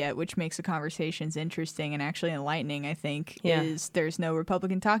issue yet, which makes the conversations interesting and actually enlightening, I think. Yeah. Is there's no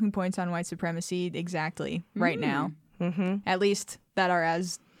Republican talking points on white supremacy exactly right now. Mm-hmm. At least that are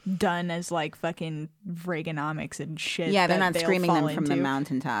as done as like fucking Reaganomics and shit. Yeah, they're that not they'll screaming fall them from the into.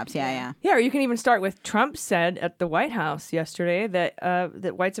 mountaintops. Yeah. Yeah, or you can even start with Trump said at the White House yesterday that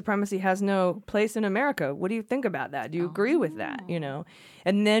that white supremacy has no place in America. What do you think about that? Do you agree with that?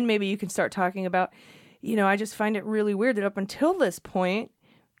 And then maybe you can start talking about, I just find it really weird that up until this point,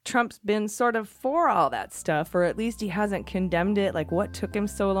 Trump's been sort of for all that stuff, or at least he hasn't condemned it. Like, what took him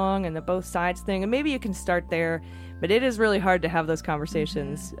so long, and the both sides thing. And maybe you can start there, but it is really hard to have those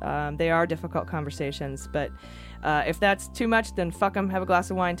conversations. They are difficult conversations, but if that's too much, then fuck them. Have a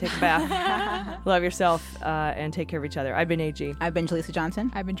glass of wine, take a bath, love yourself, and take care of each other. I've been AG, I've been Jaleesa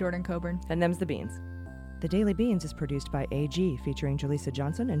Johnson. I've been Jordan Coburn. and them's the beans. The Daily Beans is produced by AG, featuring Jaleesa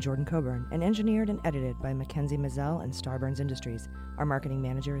Johnson and Jordan Coburn, and engineered and edited by Mackenzie Mazzell and Starburns Industries. Our marketing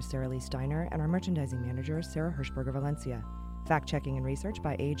manager is Sarah Lee Steiner, and our merchandising manager is Sarah Hirschberger Valencia. Fact-checking and research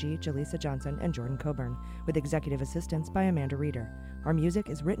by AG, Jaleesa Johnson, and Jordan Coburn, with executive assistance by Amanda Reeder. Our music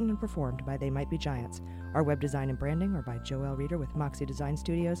is written and performed by They Might Be Giants. Our web design and branding are by Joelle Reeder with Moxie Design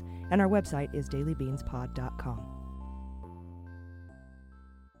Studios, and our website is dailybeanspod.com.